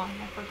 Oh,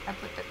 I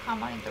put the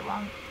comma in the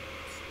wrong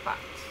spot.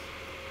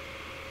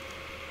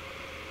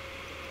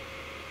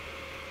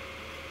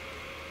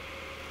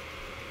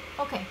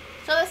 Okay.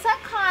 So the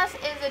sunk cost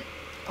is a.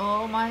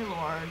 Oh my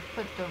lord!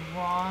 Put the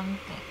wrong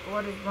thing.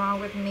 What is wrong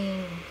with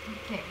me?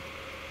 Okay.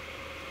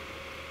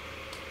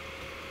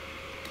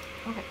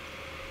 Okay.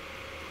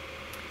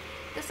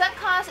 The sunk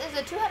cost is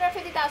a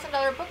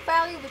 $250,000 book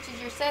value, which is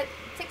your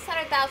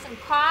 $600,000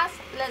 cost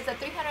less the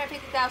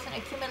 $350,000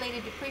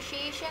 accumulated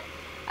depreciation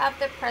of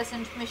the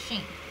present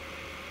machine.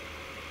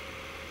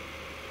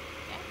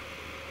 Okay.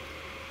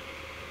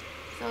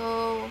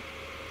 So,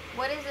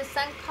 what is the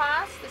sunk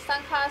cost? The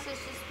sunk cost is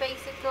just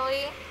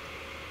basically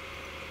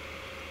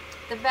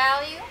the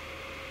value,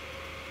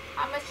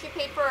 how much you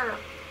paid for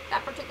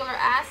that particular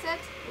asset,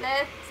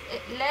 less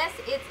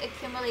its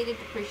accumulated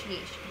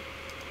depreciation.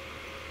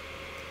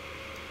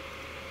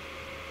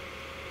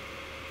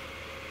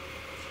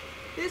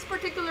 This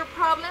particular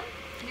problem,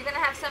 you're going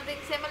to have something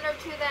similar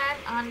to that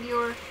on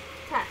your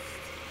test.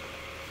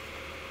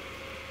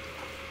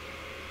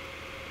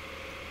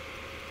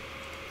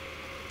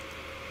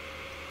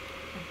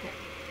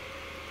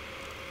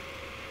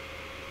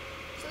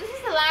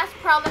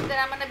 problem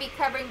that I'm going to be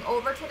covering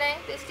over today.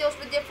 This deals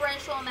with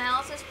differential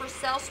analysis for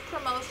sales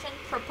promotion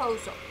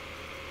proposal.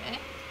 Okay.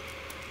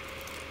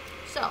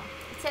 So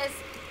it says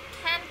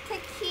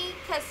Kankakee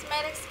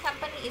Cosmetics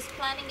Company is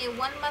planning a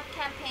 1-month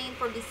campaign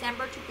for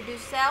December to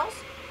produce sales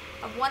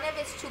of one of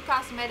its 2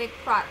 cosmetic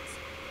products.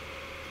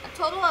 A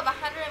total of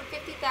 $150,000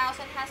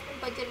 has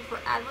been budgeted for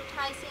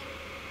advertising,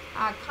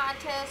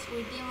 contests,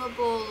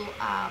 redeemable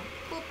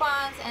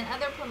coupons, and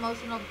other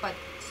promotional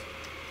budgets.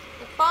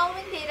 The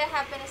following data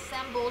have been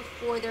assembled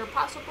for their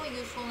possible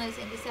usefulness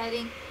in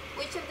deciding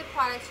which of the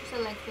products to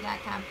select for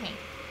that campaign.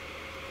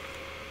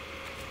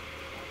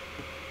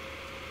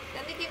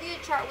 Then they give you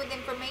a chart with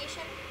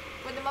information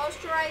for the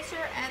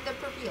moisturizer and the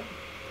perfume.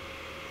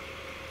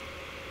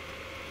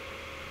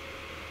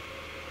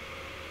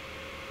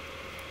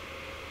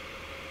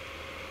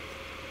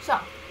 So,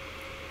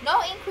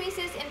 no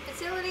increases in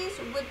facilities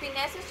would be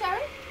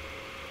necessary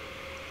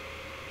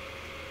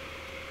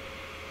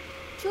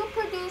to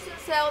produce and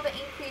sell the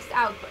increased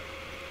output.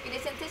 It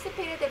is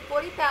anticipated that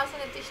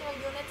 40,000 additional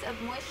units of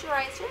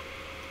moisturizer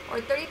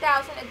or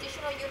 30,000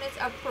 additional units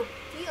of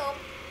perfume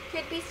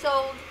could be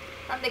sold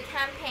from the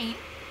campaign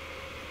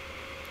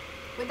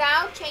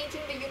without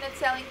changing the unit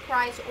selling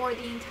price or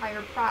the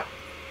entire product.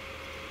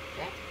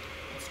 Okay?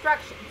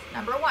 Instructions.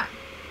 Number 1.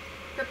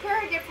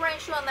 Prepare a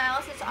differential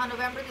analysis on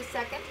November the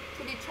 2nd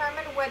to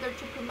determine whether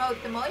to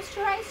promote the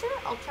moisturizer,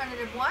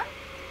 alternative 1,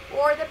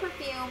 or the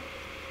perfume,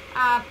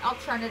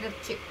 alternative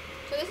 2.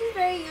 So this is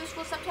very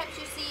useful. Sometimes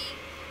you see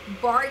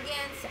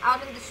bargains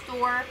out in the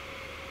store.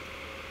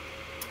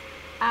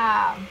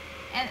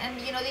 And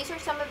you know, these are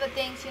some of the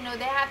things, you know,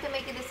 they have to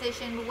make a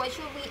decision. What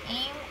should we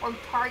aim or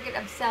target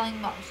of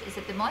selling most? Is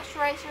it the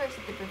moisturizer? Is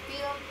it the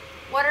perfume?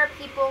 What are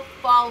people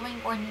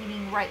following or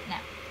needing right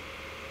now?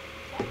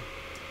 Okay.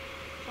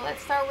 So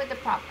let's start with the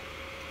problem.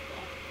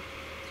 Okay.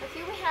 So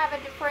here we have a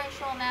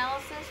differential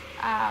analysis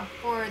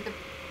for the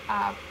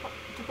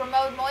to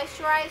promote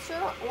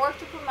moisturizer or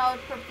to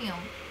promote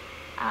perfume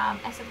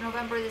as of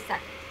November the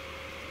 2nd.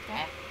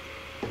 Okay.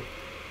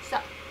 So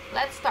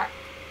let's start.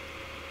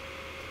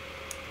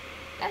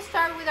 Let's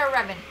start with our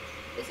revenue.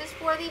 This is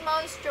for the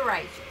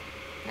moisturizer.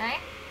 Okay.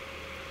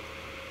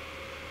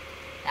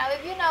 Now,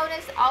 if you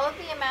notice, all of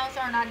the amounts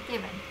are not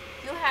given.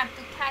 You have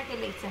to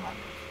calculate some of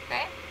those.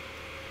 Okay.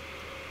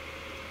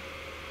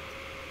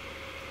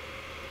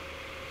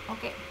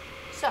 Okay,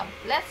 so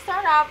let's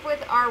start off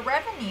with our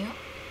revenue,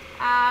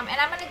 and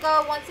I'm going to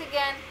go once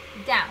again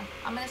down.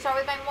 I'm going to start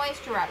with my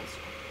moisturizer.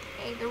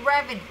 Okay, the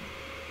revenue.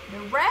 The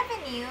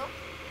revenue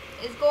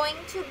is going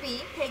to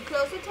be, pay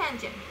close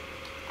attention,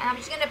 and I'm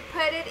just going to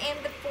put it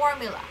in the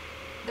formula.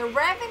 The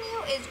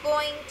revenue is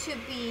going to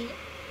be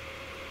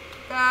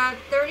the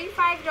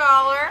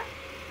 $35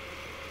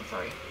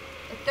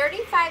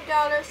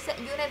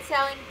 unit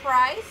selling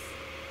price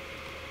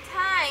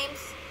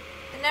times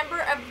the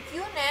number of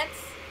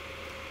units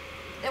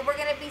that we're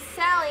going to be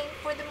selling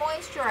for the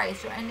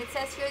moisturizer. And it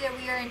says here that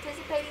we are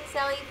anticipating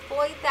selling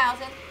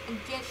 40,000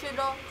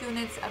 additional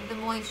units of the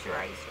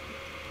moisturizer.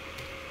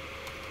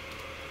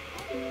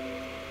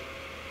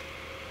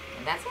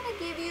 And that's going to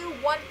give you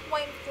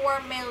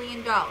 $1.4 million.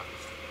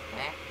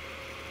 Okay?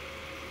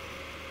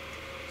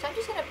 So I'm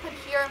just going to put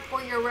here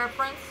for your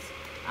reference,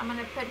 I'm going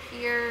to put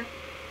here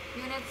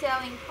unit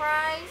selling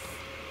price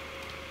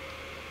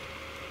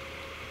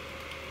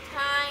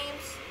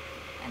times,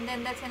 and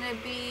then that's going to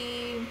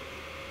be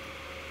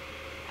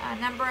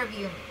number of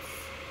units.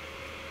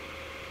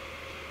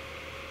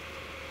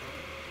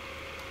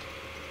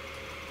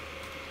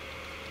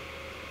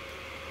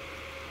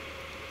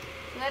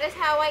 So that is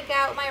how I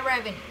got my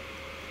revenue.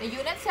 The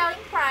unit selling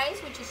price,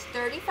 which is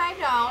 $35,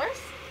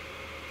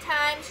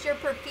 times your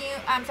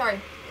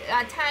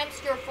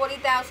times your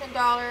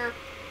 $40,000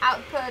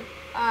 output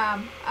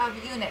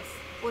of units,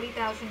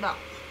 $40,000.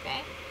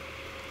 Okay.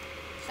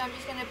 So I'm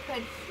just going to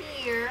put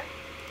here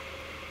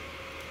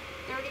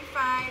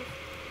 35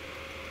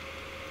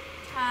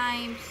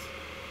 times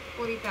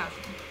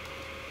 40,000.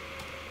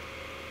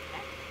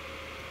 Okay.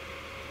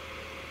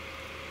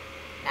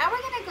 Now we're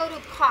going to go to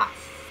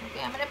costs.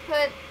 Okay, I'm going to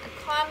put a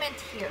comment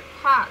here.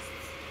 Costs.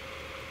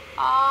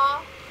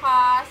 All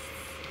costs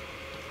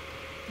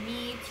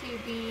need to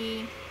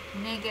be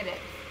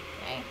negative.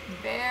 Okay,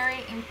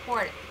 very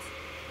important.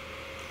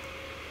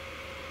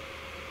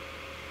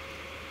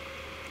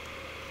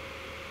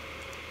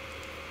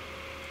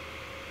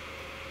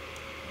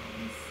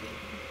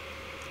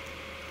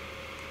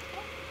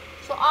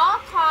 So all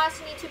costs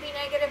need to be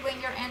negative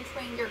when you're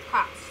entering your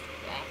costs.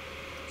 Okay.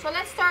 So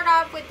let's start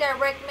off with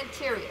direct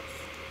materials.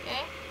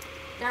 Okay.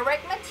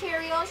 Direct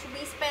materials,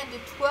 we spend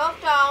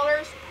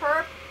 $12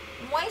 per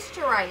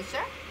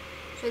moisturizer.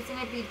 So it's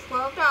going to be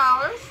 $12.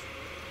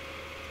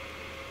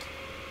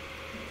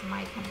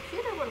 My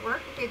computer would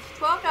work. Okay, it's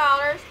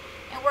 $12,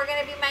 and we're going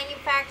to be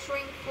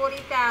manufacturing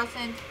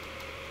 40,000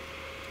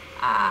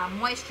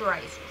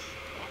 moisturizers.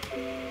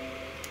 Okay.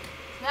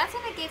 So that's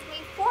going to give me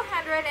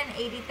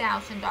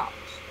 $480,000.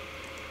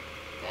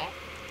 Okay.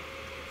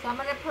 So I'm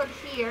going to put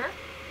here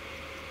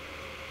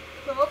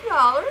 $12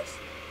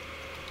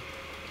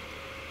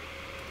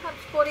 times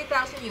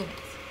 40,000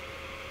 units.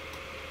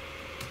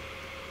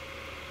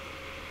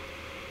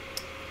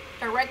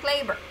 Direct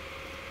labor.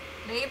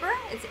 Labor,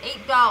 it's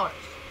 $8.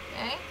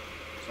 Okay?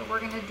 So we're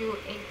going to do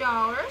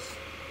 $8.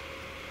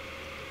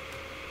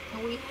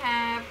 And we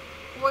have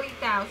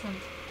 40,000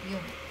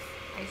 units.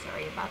 I'm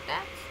sorry about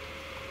that.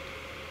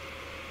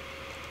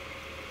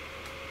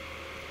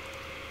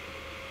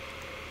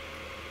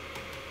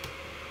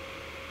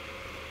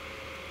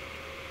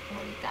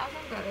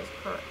 That is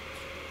correct.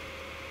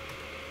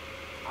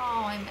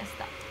 Oh, I messed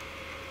up.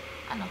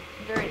 Oh no,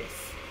 there it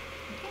is.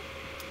 Okay.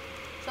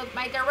 So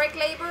my direct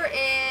labor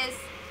is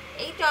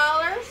 $8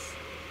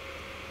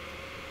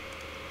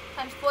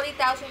 times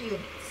 40,000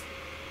 units.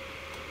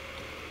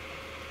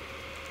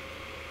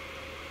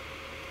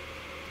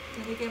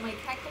 Let me get my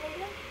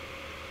calculator.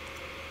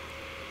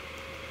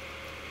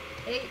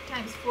 8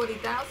 times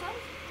 40,000.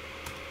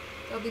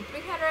 It'll be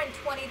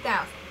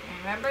 320,000. And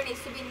remember, it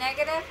needs to be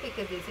negative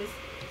because this is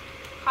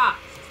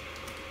cost.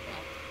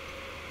 Okay.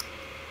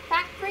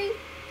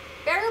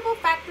 Variable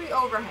factory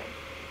overhead.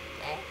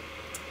 Okay.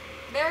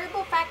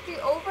 Variable factory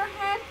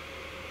overhead.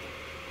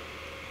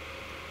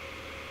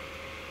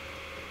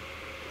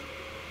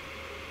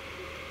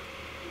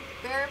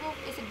 Variable,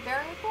 is it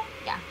variable?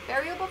 Yeah,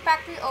 variable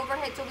factory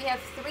overhead. So we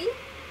have $3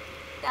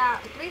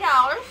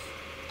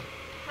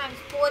 times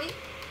 40.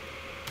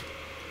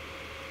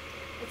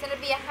 It's going to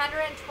be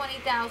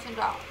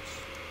 $120,000.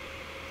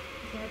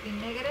 It's going to be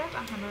negative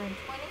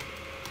 120.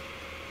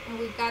 And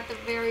we've got the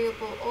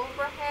variable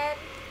overhead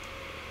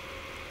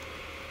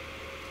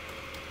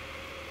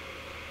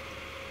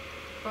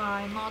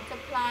by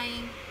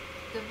multiplying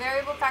the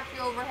variable factory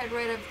overhead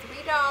rate of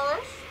 $3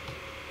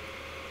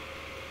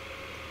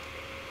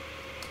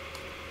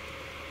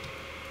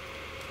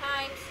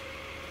 times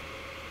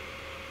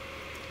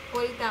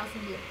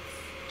 40,000 units.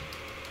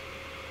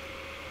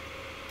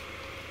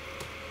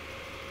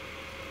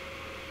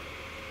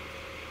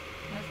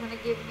 That's going to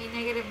give me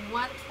negative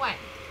 120.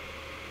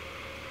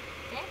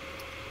 Okay.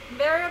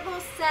 Variable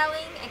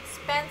selling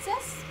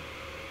expenses.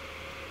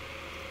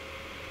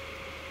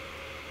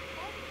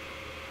 Okay.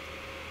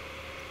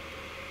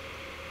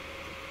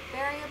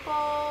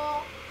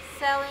 Variable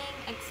selling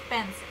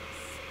expenses.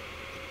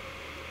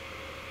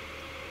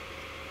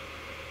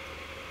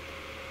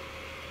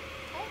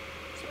 Okay.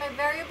 So my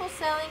variable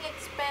selling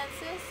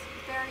expenses,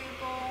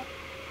 variable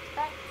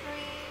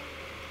factory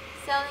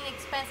selling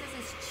expenses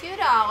is $2.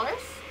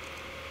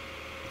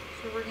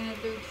 So we're going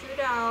to do $2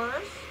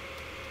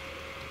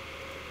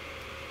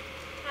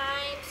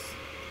 times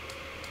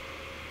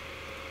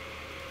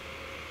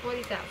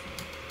 40,000.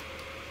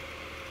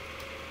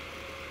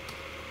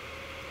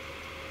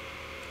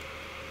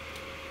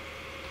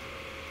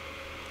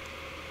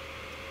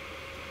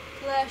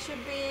 So that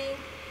should be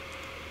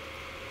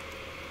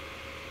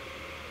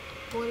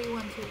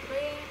 4123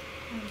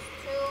 times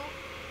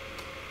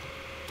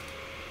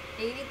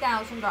 2,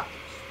 $80,000.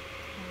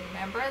 And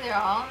remember, they're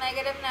all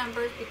negative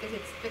numbers because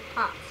it's the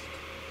cost.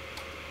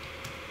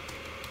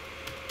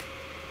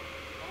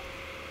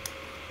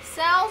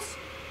 Sales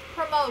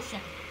promotion.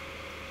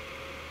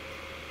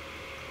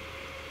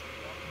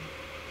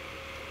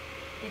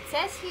 It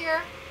says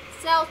here,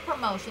 sales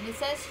promotion. It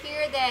says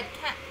here that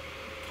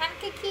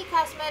Kankakee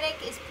Cosmetic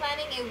is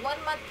planning a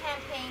 1-month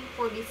campaign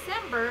for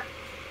December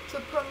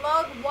to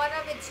promote one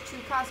of its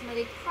 2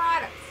 cosmetic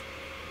products.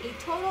 A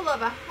total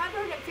of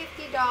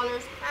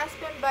 $150 has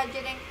been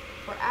budgeting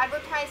for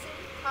advertising,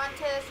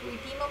 contests,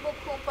 redeemable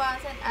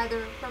coupons, and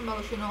other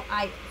promotional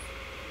items.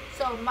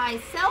 So my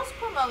sales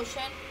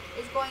promotion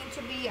is going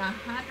to be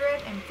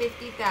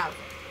 $150,000.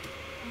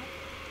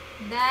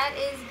 That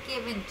is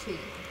given to you.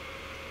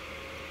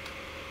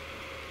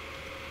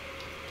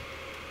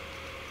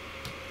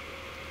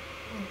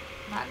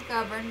 Not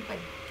governed, but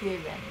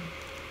given.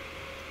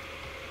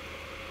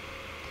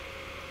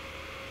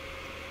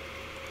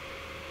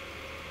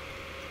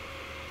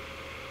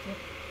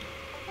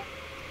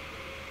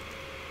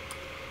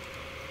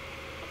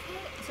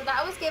 So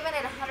that was given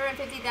at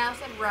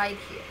 $150,000 right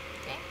here.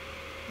 Okay.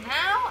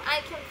 Now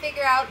I can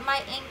figure out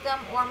my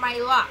income or my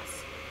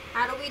loss.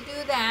 How do we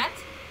do that?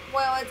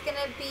 Well, it's going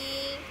to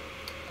be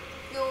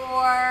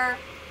your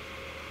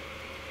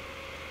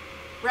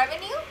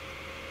revenue.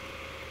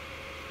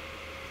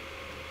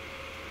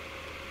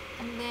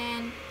 And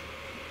then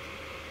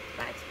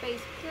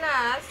backspace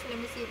plus, let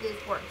me see if this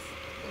works.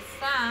 The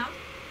sum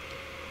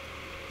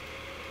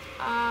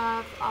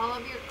of all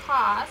of your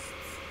costs.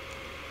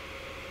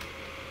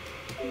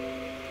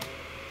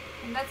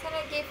 And that's going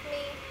to give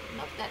me,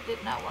 nope, that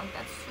did not work.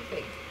 That's too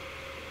big.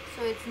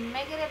 So it's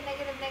negative,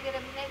 negative,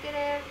 negative,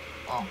 negative.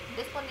 Oh,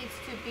 this one needs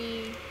to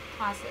be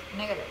positive,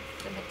 negative,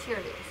 the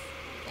materials.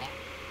 Okay.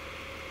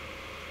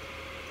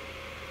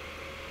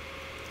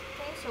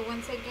 Okay, so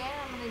once again,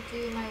 I'm going to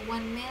do my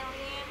 1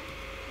 million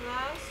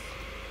plus.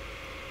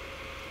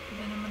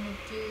 Then I'm going to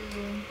do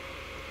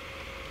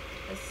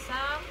the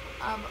sum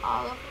of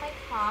all of my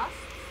costs.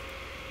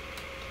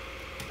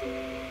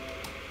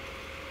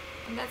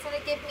 And that's going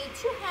to give me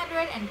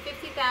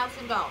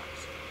 $250,000.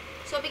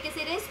 So because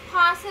it is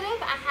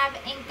positive, I have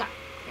income.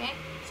 Okay,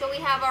 so we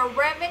have our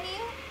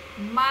revenue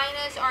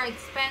minus our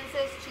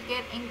expenses to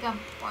get income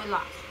or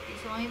loss. Okay,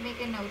 so let me make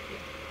a note here.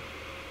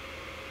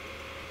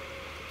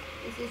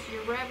 This is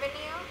your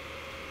revenue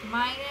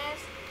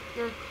minus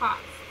your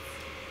costs.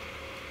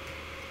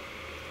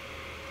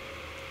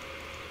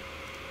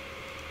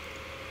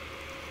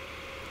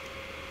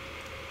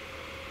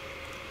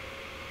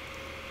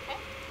 Okay.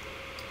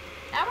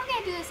 Now we're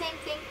going to do the same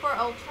thing for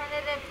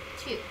alternative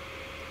 2.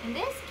 In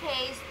this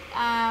case,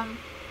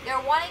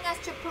 they're wanting us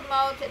to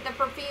promote the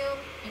perfume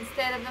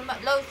instead of the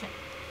lotion.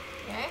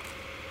 Okay?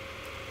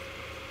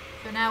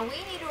 So now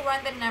we need to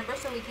run the numbers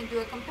so we can do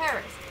a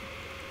comparison.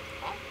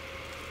 Okay?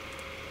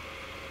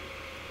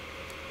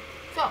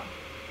 So,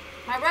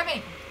 my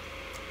revenue.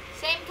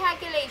 Same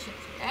calculations.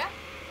 Okay?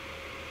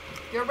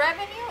 Your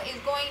revenue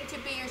is going to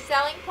be your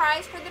selling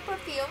price for the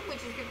perfume,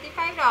 which is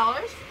 $55,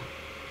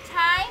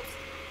 times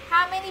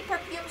how many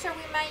perfumes are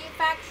we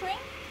manufacturing?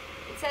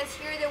 It says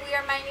here that we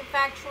are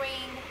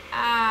manufacturing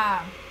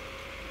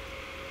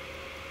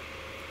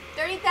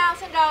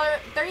 30,000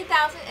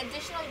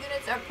 additional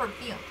units of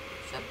perfume.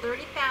 So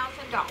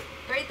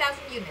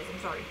 $30,000 units, I'm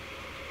sorry.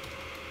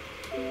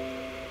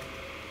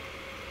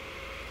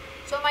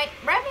 So my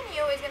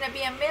revenue is going to be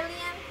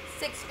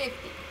 $1,650,000.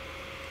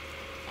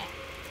 Okay.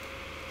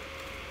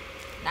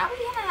 Now we're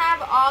going to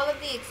have all of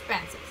the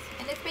expenses.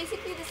 And it's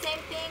basically the same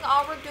thing.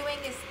 All we're doing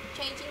is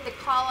changing the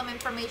column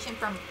information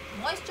from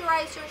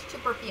moisturizers to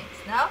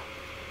perfumes. Now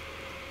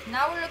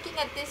we're looking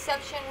at this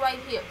section right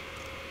here.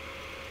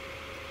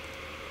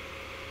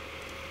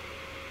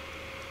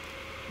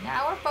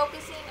 Now we're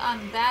focusing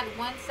on that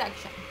one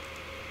section.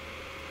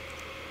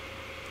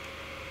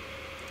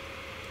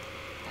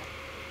 Okay.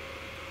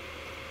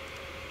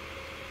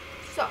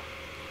 So,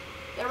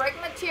 direct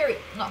materials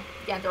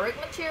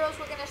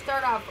we're going to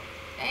start off with.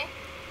 Okay?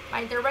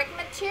 My direct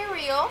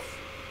materials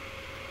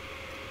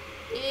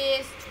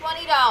is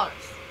 $20.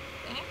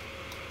 Okay?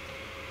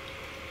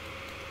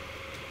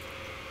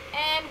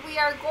 And we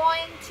are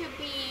going to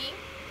be,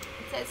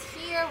 it says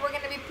here, we're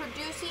going to be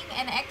producing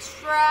an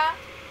extra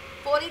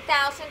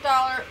 40,000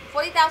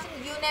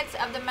 units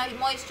of the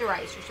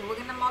moisturizer. So we're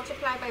going to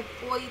multiply by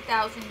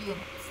 40,000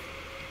 units.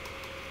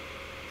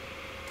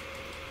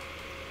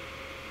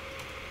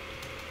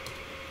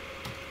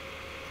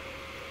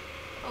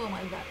 Oh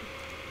my God.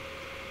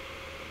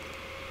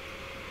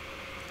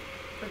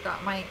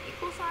 Forgot my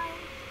equal sign.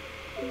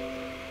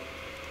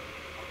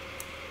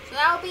 So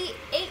that will be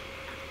 8.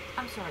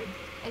 I'm sorry.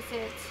 I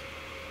said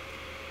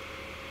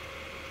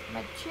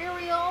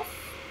materials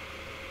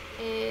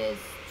is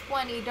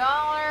 $20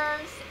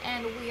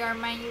 and we are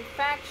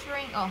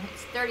manufacturing, oh,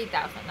 it's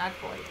 30,000, not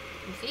 40.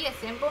 You see, a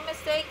simple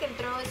mistake can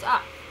throw us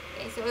off.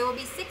 Okay, so it will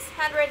be $600,000.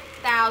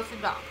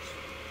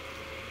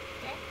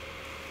 Okay,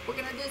 we're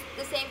gonna do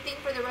the same thing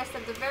for the rest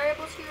of the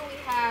variables here. We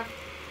have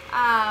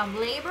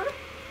labor.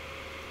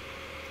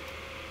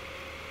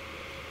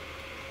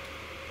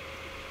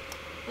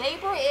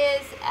 Labor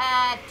is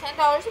at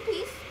 $10 a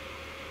piece.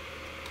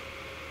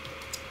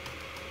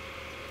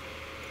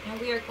 And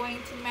we are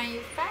going to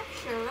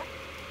manufacture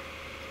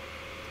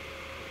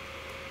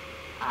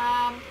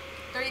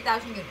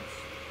 30,000 units.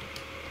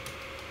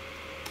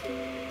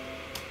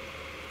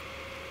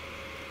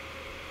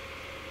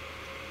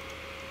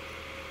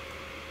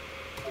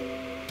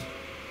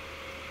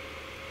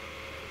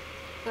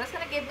 So that's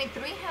going to give me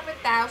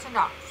 $300,000.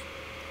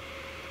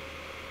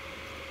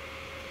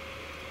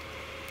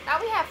 Now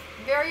we have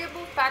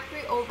variable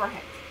factory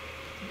overhead.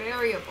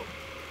 Variable.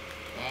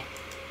 Okay.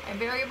 My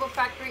variable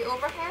factory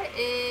overhead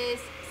is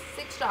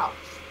 $6.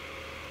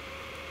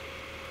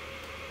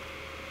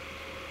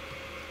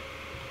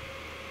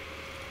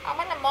 I'm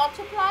going to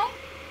multiply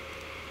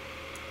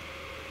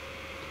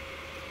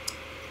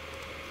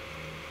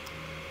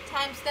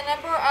times the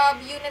number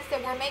of units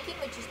that we're making,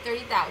 which is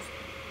 30,000.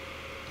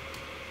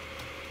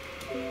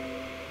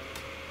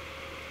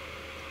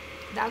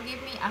 That'll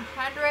give me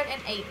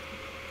 180.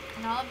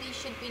 And all of these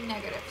should be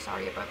negative.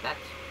 Sorry about that.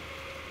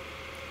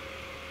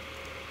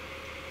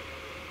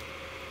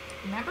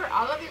 Remember,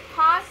 all of your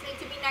costs need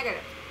to be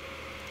negative.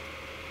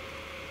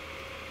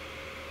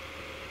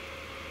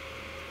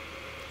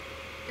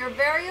 Your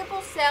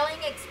variable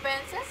selling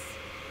expenses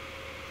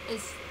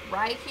is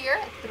right here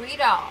at $3.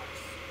 Okay.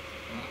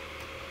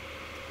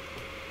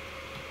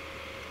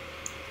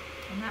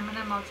 And I'm going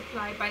to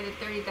multiply by the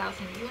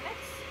 30,000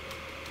 units.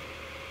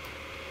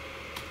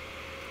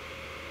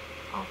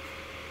 Oh.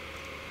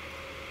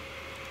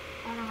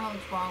 I don't know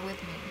what's wrong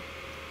with me.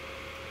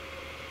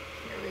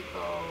 Here we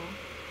go.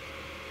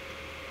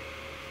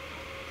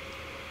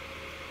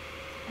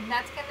 And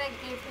that's going to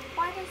give me,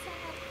 why doesn't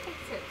it fix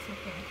it?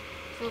 Okay.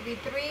 So it'll be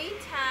 3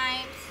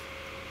 times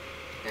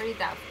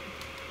 30,000.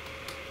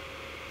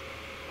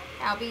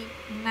 That'll be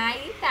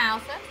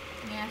 90,000.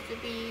 And it has to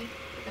be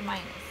with the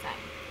minus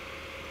sign.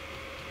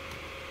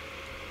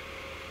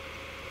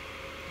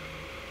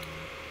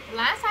 The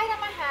last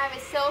item I have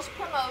is sales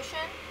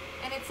promotion.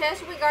 And it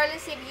says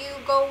regardless if you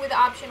go with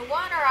option 1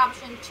 or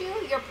option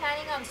 2, you're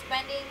planning on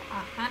spending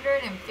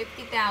 $150,000.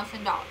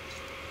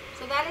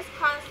 So that is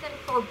constant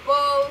for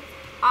both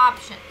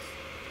options.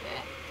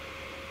 Okay.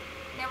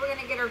 Now we're going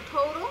to get our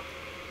total.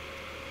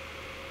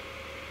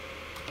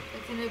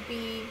 It's going to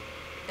be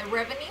the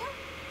revenue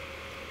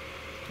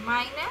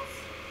minus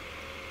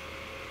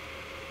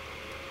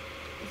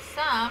the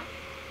sum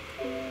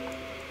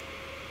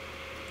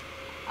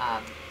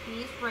of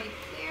these right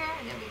here,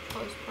 and then we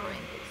close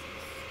parentheses.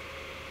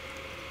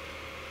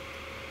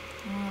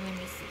 Let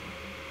me see.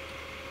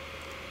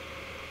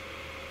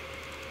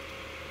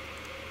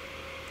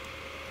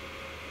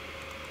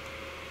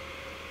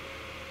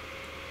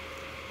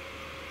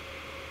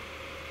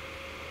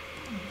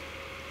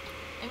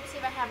 Let me see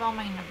if I have all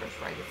my numbers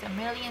right. It's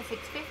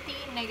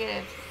 1,650,000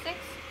 negative 6.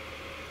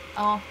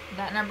 Oh,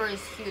 that number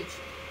is huge.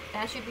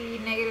 That should be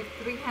negative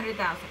 300,000,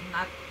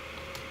 not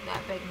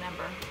that big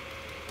number.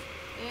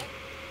 Okay,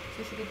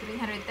 so it should be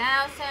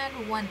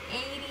 300,000,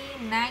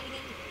 180, 90,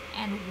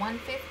 and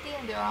 150,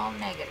 and they're all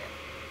negative.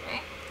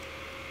 Okay.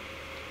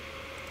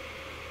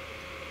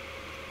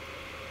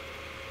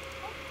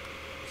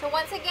 So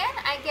once again,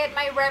 I get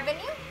my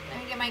revenue. Let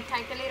me get my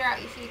calculator out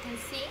so you can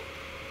see.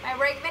 My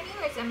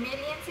revenue is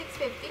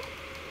 1,650,000,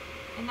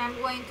 and I'm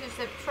going to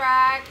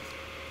subtract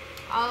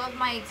all of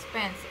my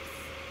expenses.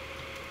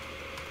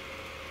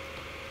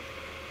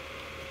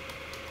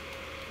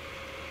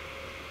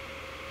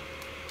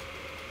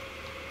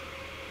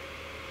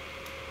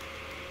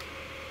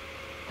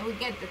 And we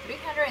get the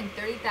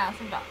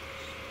 $330,000.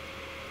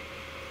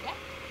 Okay.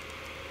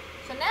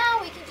 So now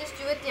we can just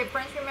do a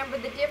difference. Remember,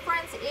 the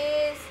difference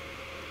is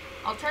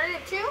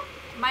alternative 2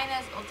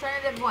 minus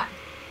alternative 1.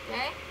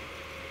 Okay.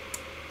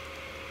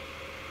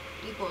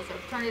 Equals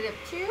alternative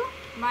 2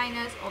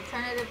 minus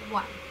alternative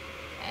 1.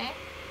 Okay.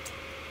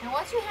 And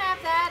once you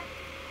have that,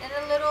 then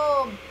the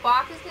little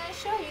box is going to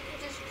show, you can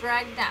just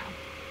drag down.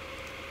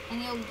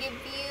 And it'll give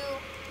you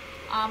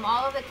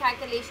all of the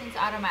calculations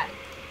automatically.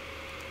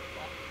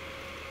 Okay.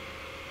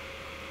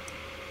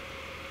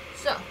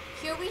 So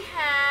here we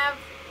have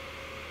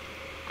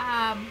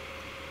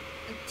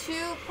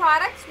two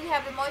products. We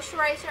have the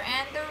moisturizer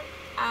and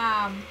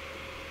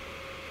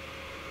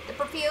the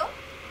perfume.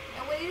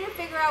 And we need to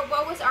figure out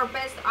what was our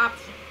best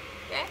option.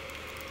 Okay.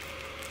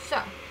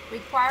 So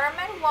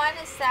requirement 1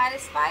 is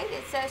satisfied.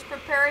 It says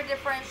prepare a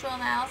differential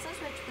analysis,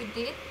 which we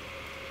did.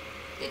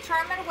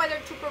 Determine whether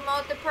to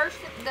promote the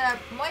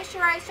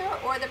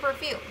moisturizer or the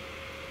perfume.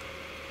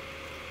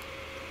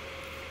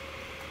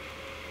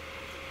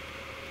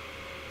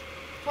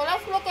 So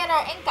let's look at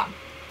our income.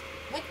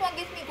 Which one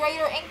gives me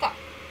greater income?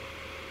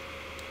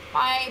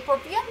 My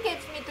perfume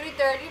gives me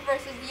 $330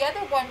 versus the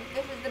other one,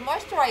 this is the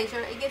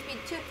moisturizer, it gives me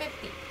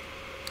 $250.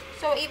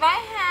 So if I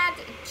had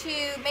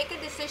to make a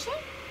decision,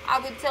 I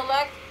would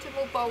select to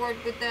move forward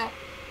with the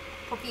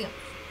perfume.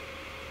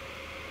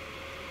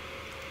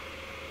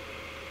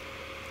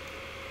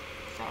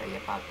 Sorry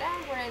about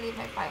that, where did I leave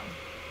my file?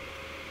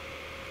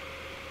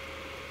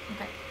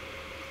 Okay.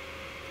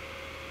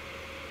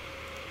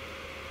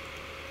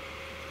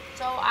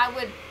 So I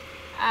would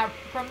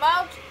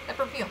promote the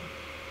perfume.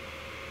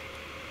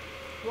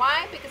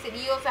 Why? Because it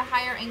yields a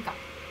higher income.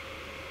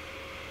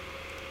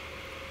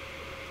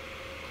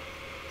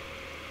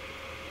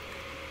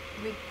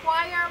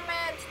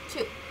 Requirement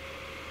 2.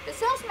 The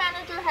sales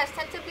manager has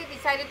tentatively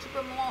decided to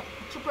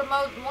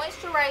promote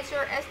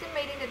moisturizer,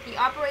 estimating that the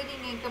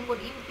operating income would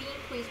be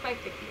increased by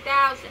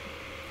 $50,000.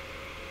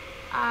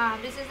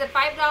 This is the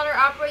 $5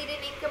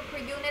 operating income per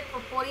unit for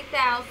 $40,000,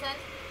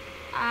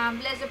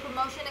 less the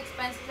promotion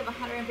expenses of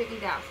 $150,000.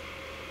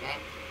 Okay.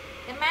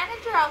 The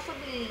manager also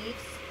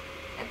believes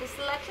that the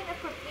selection of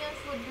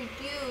perfumes would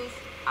reduce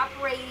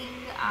operating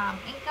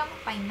income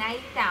by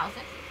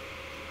 $90,000.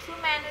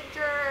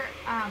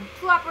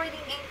 Two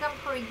operating income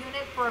per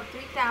unit for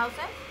 $3,000.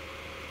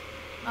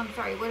 I'm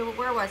sorry,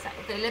 where was that?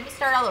 Okay, let me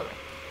start all over.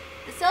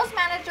 The sales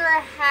manager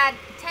had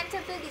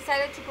tentatively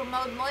decided to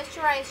promote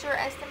moisturizer,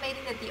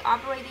 estimating that the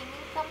operating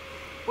income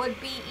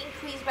would be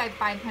increased by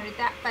 $50,000.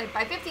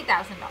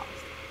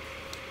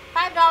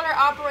 $5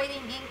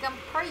 operating income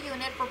per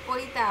unit for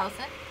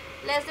 $40,000,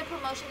 less the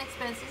promotion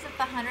expenses of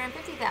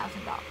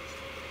 $150,000.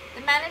 The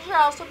manager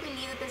also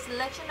believed that the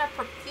selection of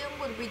perfume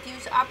would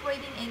reduce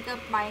operating income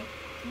by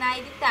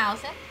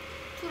 $90,000,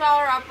 $2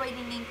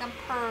 operating income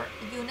per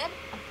unit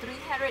of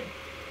 30,000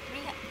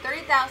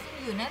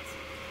 units,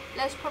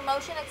 less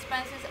promotion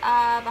expenses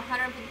of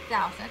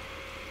 $150,000.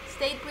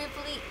 State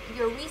briefly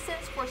your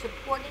reasons for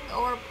supporting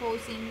or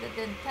opposing the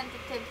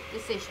tentative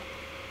decision.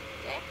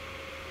 Okay.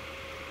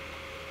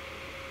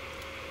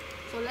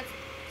 So let's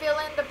fill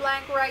in the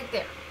blank right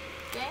there.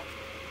 Okay.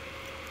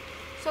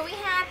 So we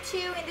had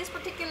to, in this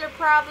particular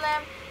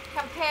problem,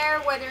 compare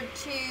whether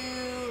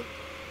to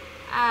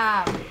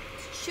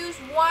choose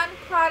one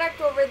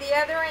product over the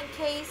other. In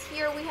case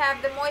here we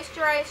have the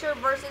moisturizer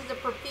versus the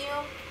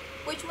perfume.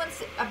 Which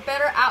one's a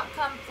better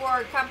outcome for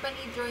our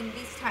company during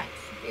these times?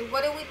 Okay,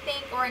 what do we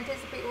think or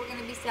anticipate we're going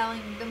to be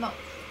selling the most?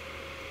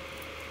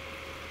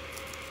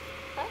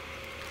 Okay.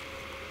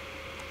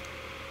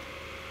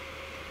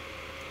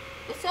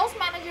 The sales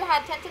manager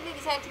had tentatively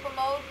decided to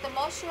promote the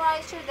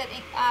moisturizer that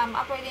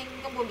operating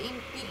income will be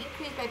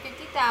increased by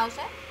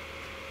 $50,000.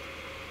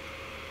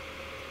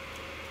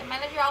 The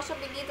manager also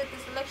believed that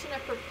the selection of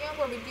perfume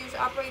will reduce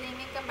operating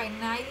income by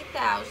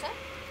 $90,000.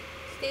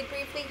 State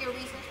briefly your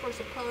reasons for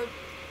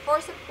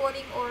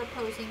supporting or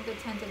opposing the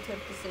tentative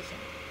decision.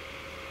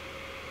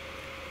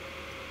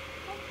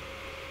 Okay.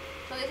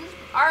 So this is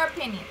our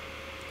opinion.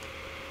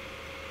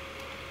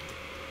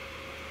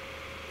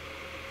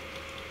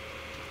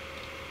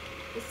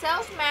 The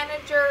sales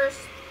manager's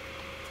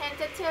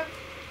tentative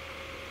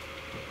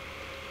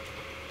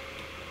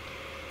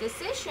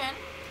decision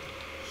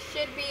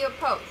should be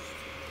opposed.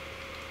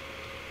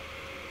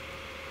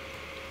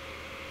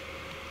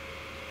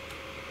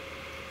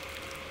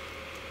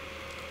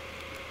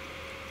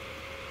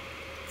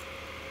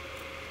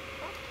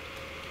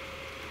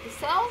 The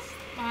sales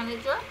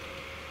manager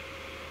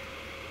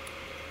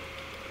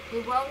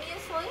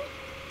erroneously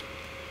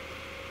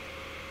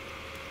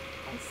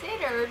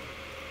considered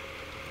the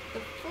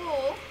full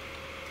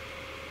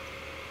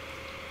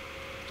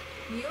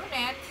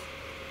unit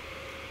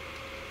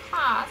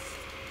cost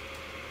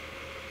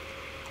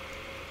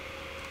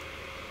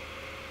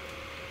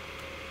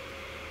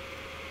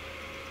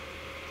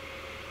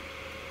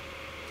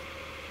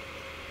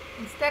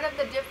instead of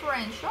the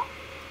differential.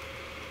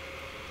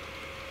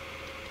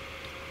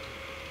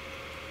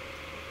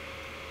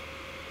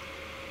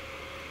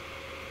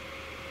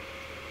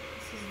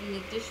 This is the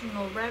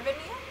additional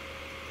revenue.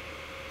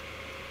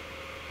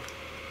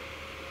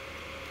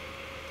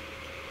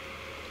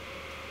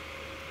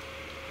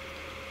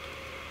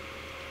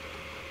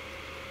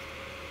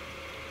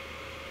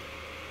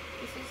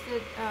 This is the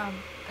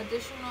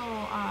additional,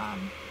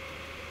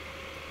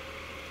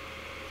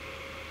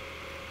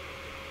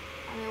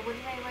 what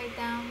did I write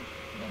down?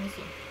 Let me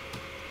see.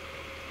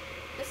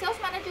 The sales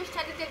manager's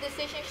tentative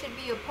decision should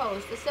be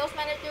opposed. The sales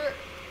manager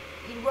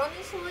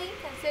erroneously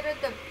considered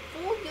the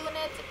full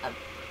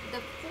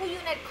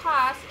unit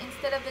cost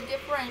instead of the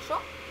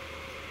differential.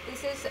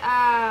 This is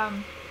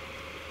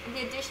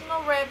the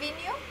additional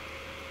revenue,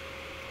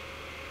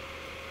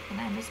 and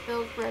I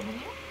misspelled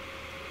revenue.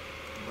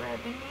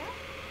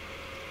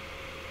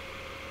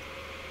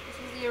 This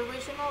is the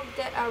original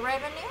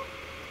revenue,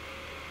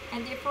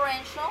 and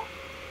differential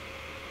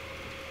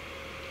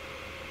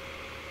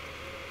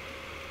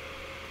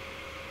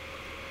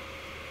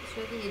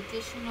these are the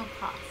additional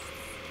costs.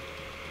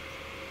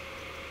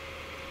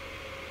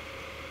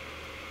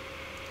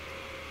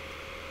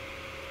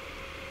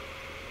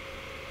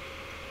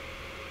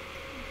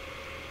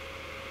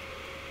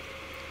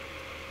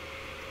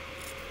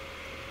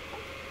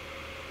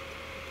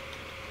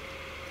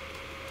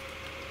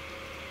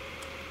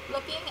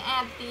 Looking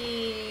at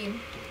the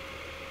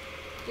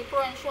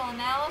differential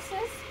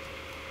analysis,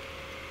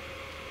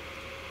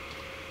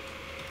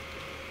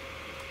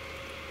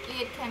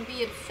 it can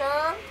be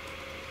observed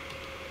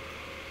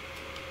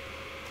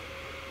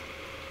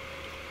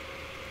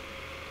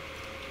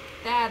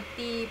that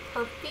the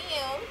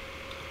perfume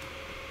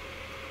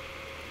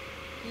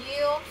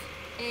yields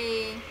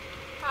a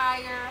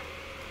higher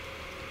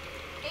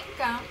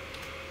income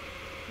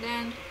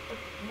than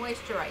the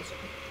moisturizer.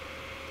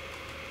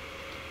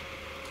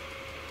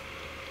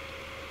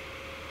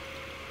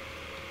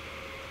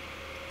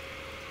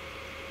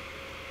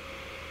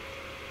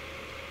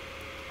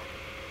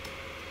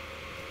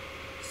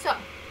 So,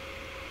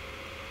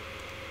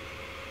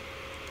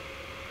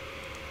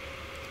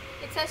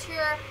 it says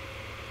here,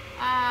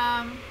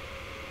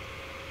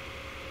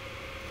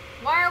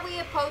 why are we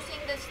opposing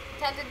this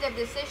tentative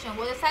decision?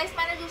 Well, the sales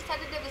manager's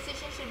tentative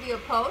decision should be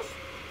opposed.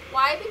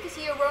 Why? Because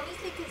he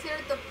erroneously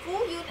considered the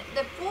full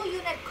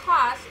unit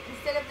cost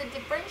instead of the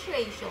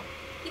differential.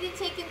 He didn't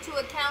take into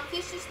account.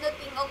 He's just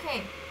looking,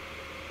 okay,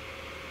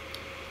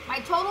 my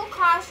total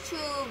cost to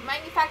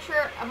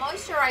manufacture a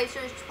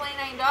moisturizer is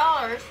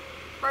 $29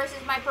 versus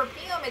my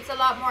perfume. It's a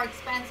lot more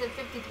expensive,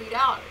 $53.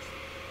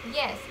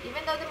 Yes,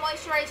 even though the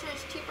moisturizer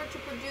is cheaper to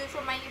produce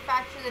or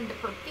manufacture than the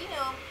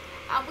perfume,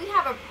 we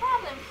have a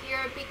problem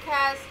here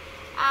because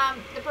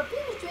the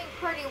perfume is doing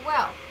pretty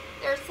well.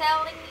 They're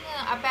selling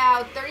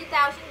about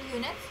 30,000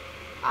 units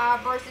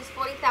versus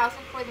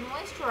 40,000 for the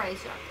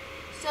moisturizer.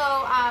 So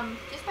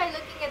just by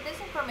looking at this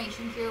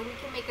information here, we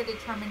can make a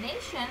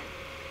determination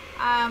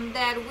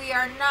that we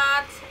are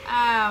not,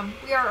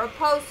 we are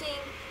opposing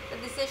the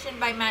decision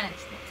by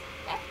management.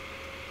 Okay?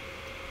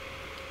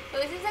 So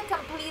this is a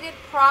completed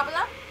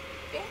problem.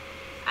 Okay?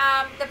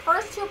 The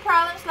first two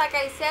problems, like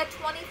I said,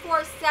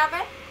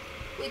 24/7,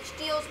 which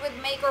deals with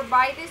make or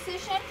buy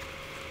decision,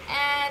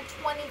 and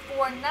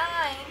 24/9,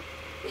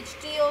 which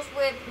deals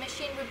with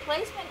machine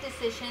replacement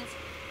decisions.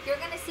 You're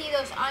going to see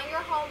those on your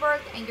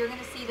homework, and you're going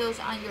to see those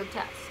on your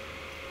test.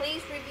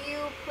 Please review,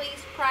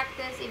 please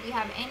practice. If you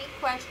have any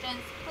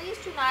questions, please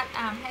do not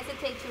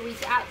hesitate to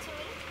reach out to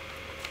me.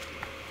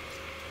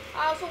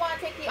 I also want to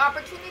take the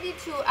opportunity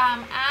to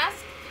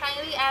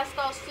kindly ask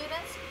all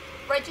students.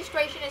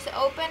 Registration is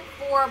open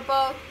for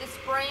both the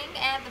spring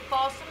and the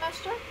fall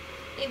semester.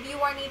 If you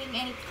are needing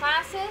any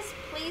classes,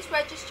 please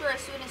register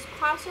as soon as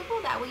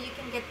possible. That way you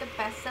can get the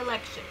best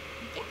selection.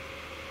 Okay?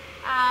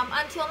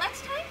 Until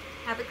next time,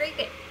 have a great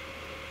day.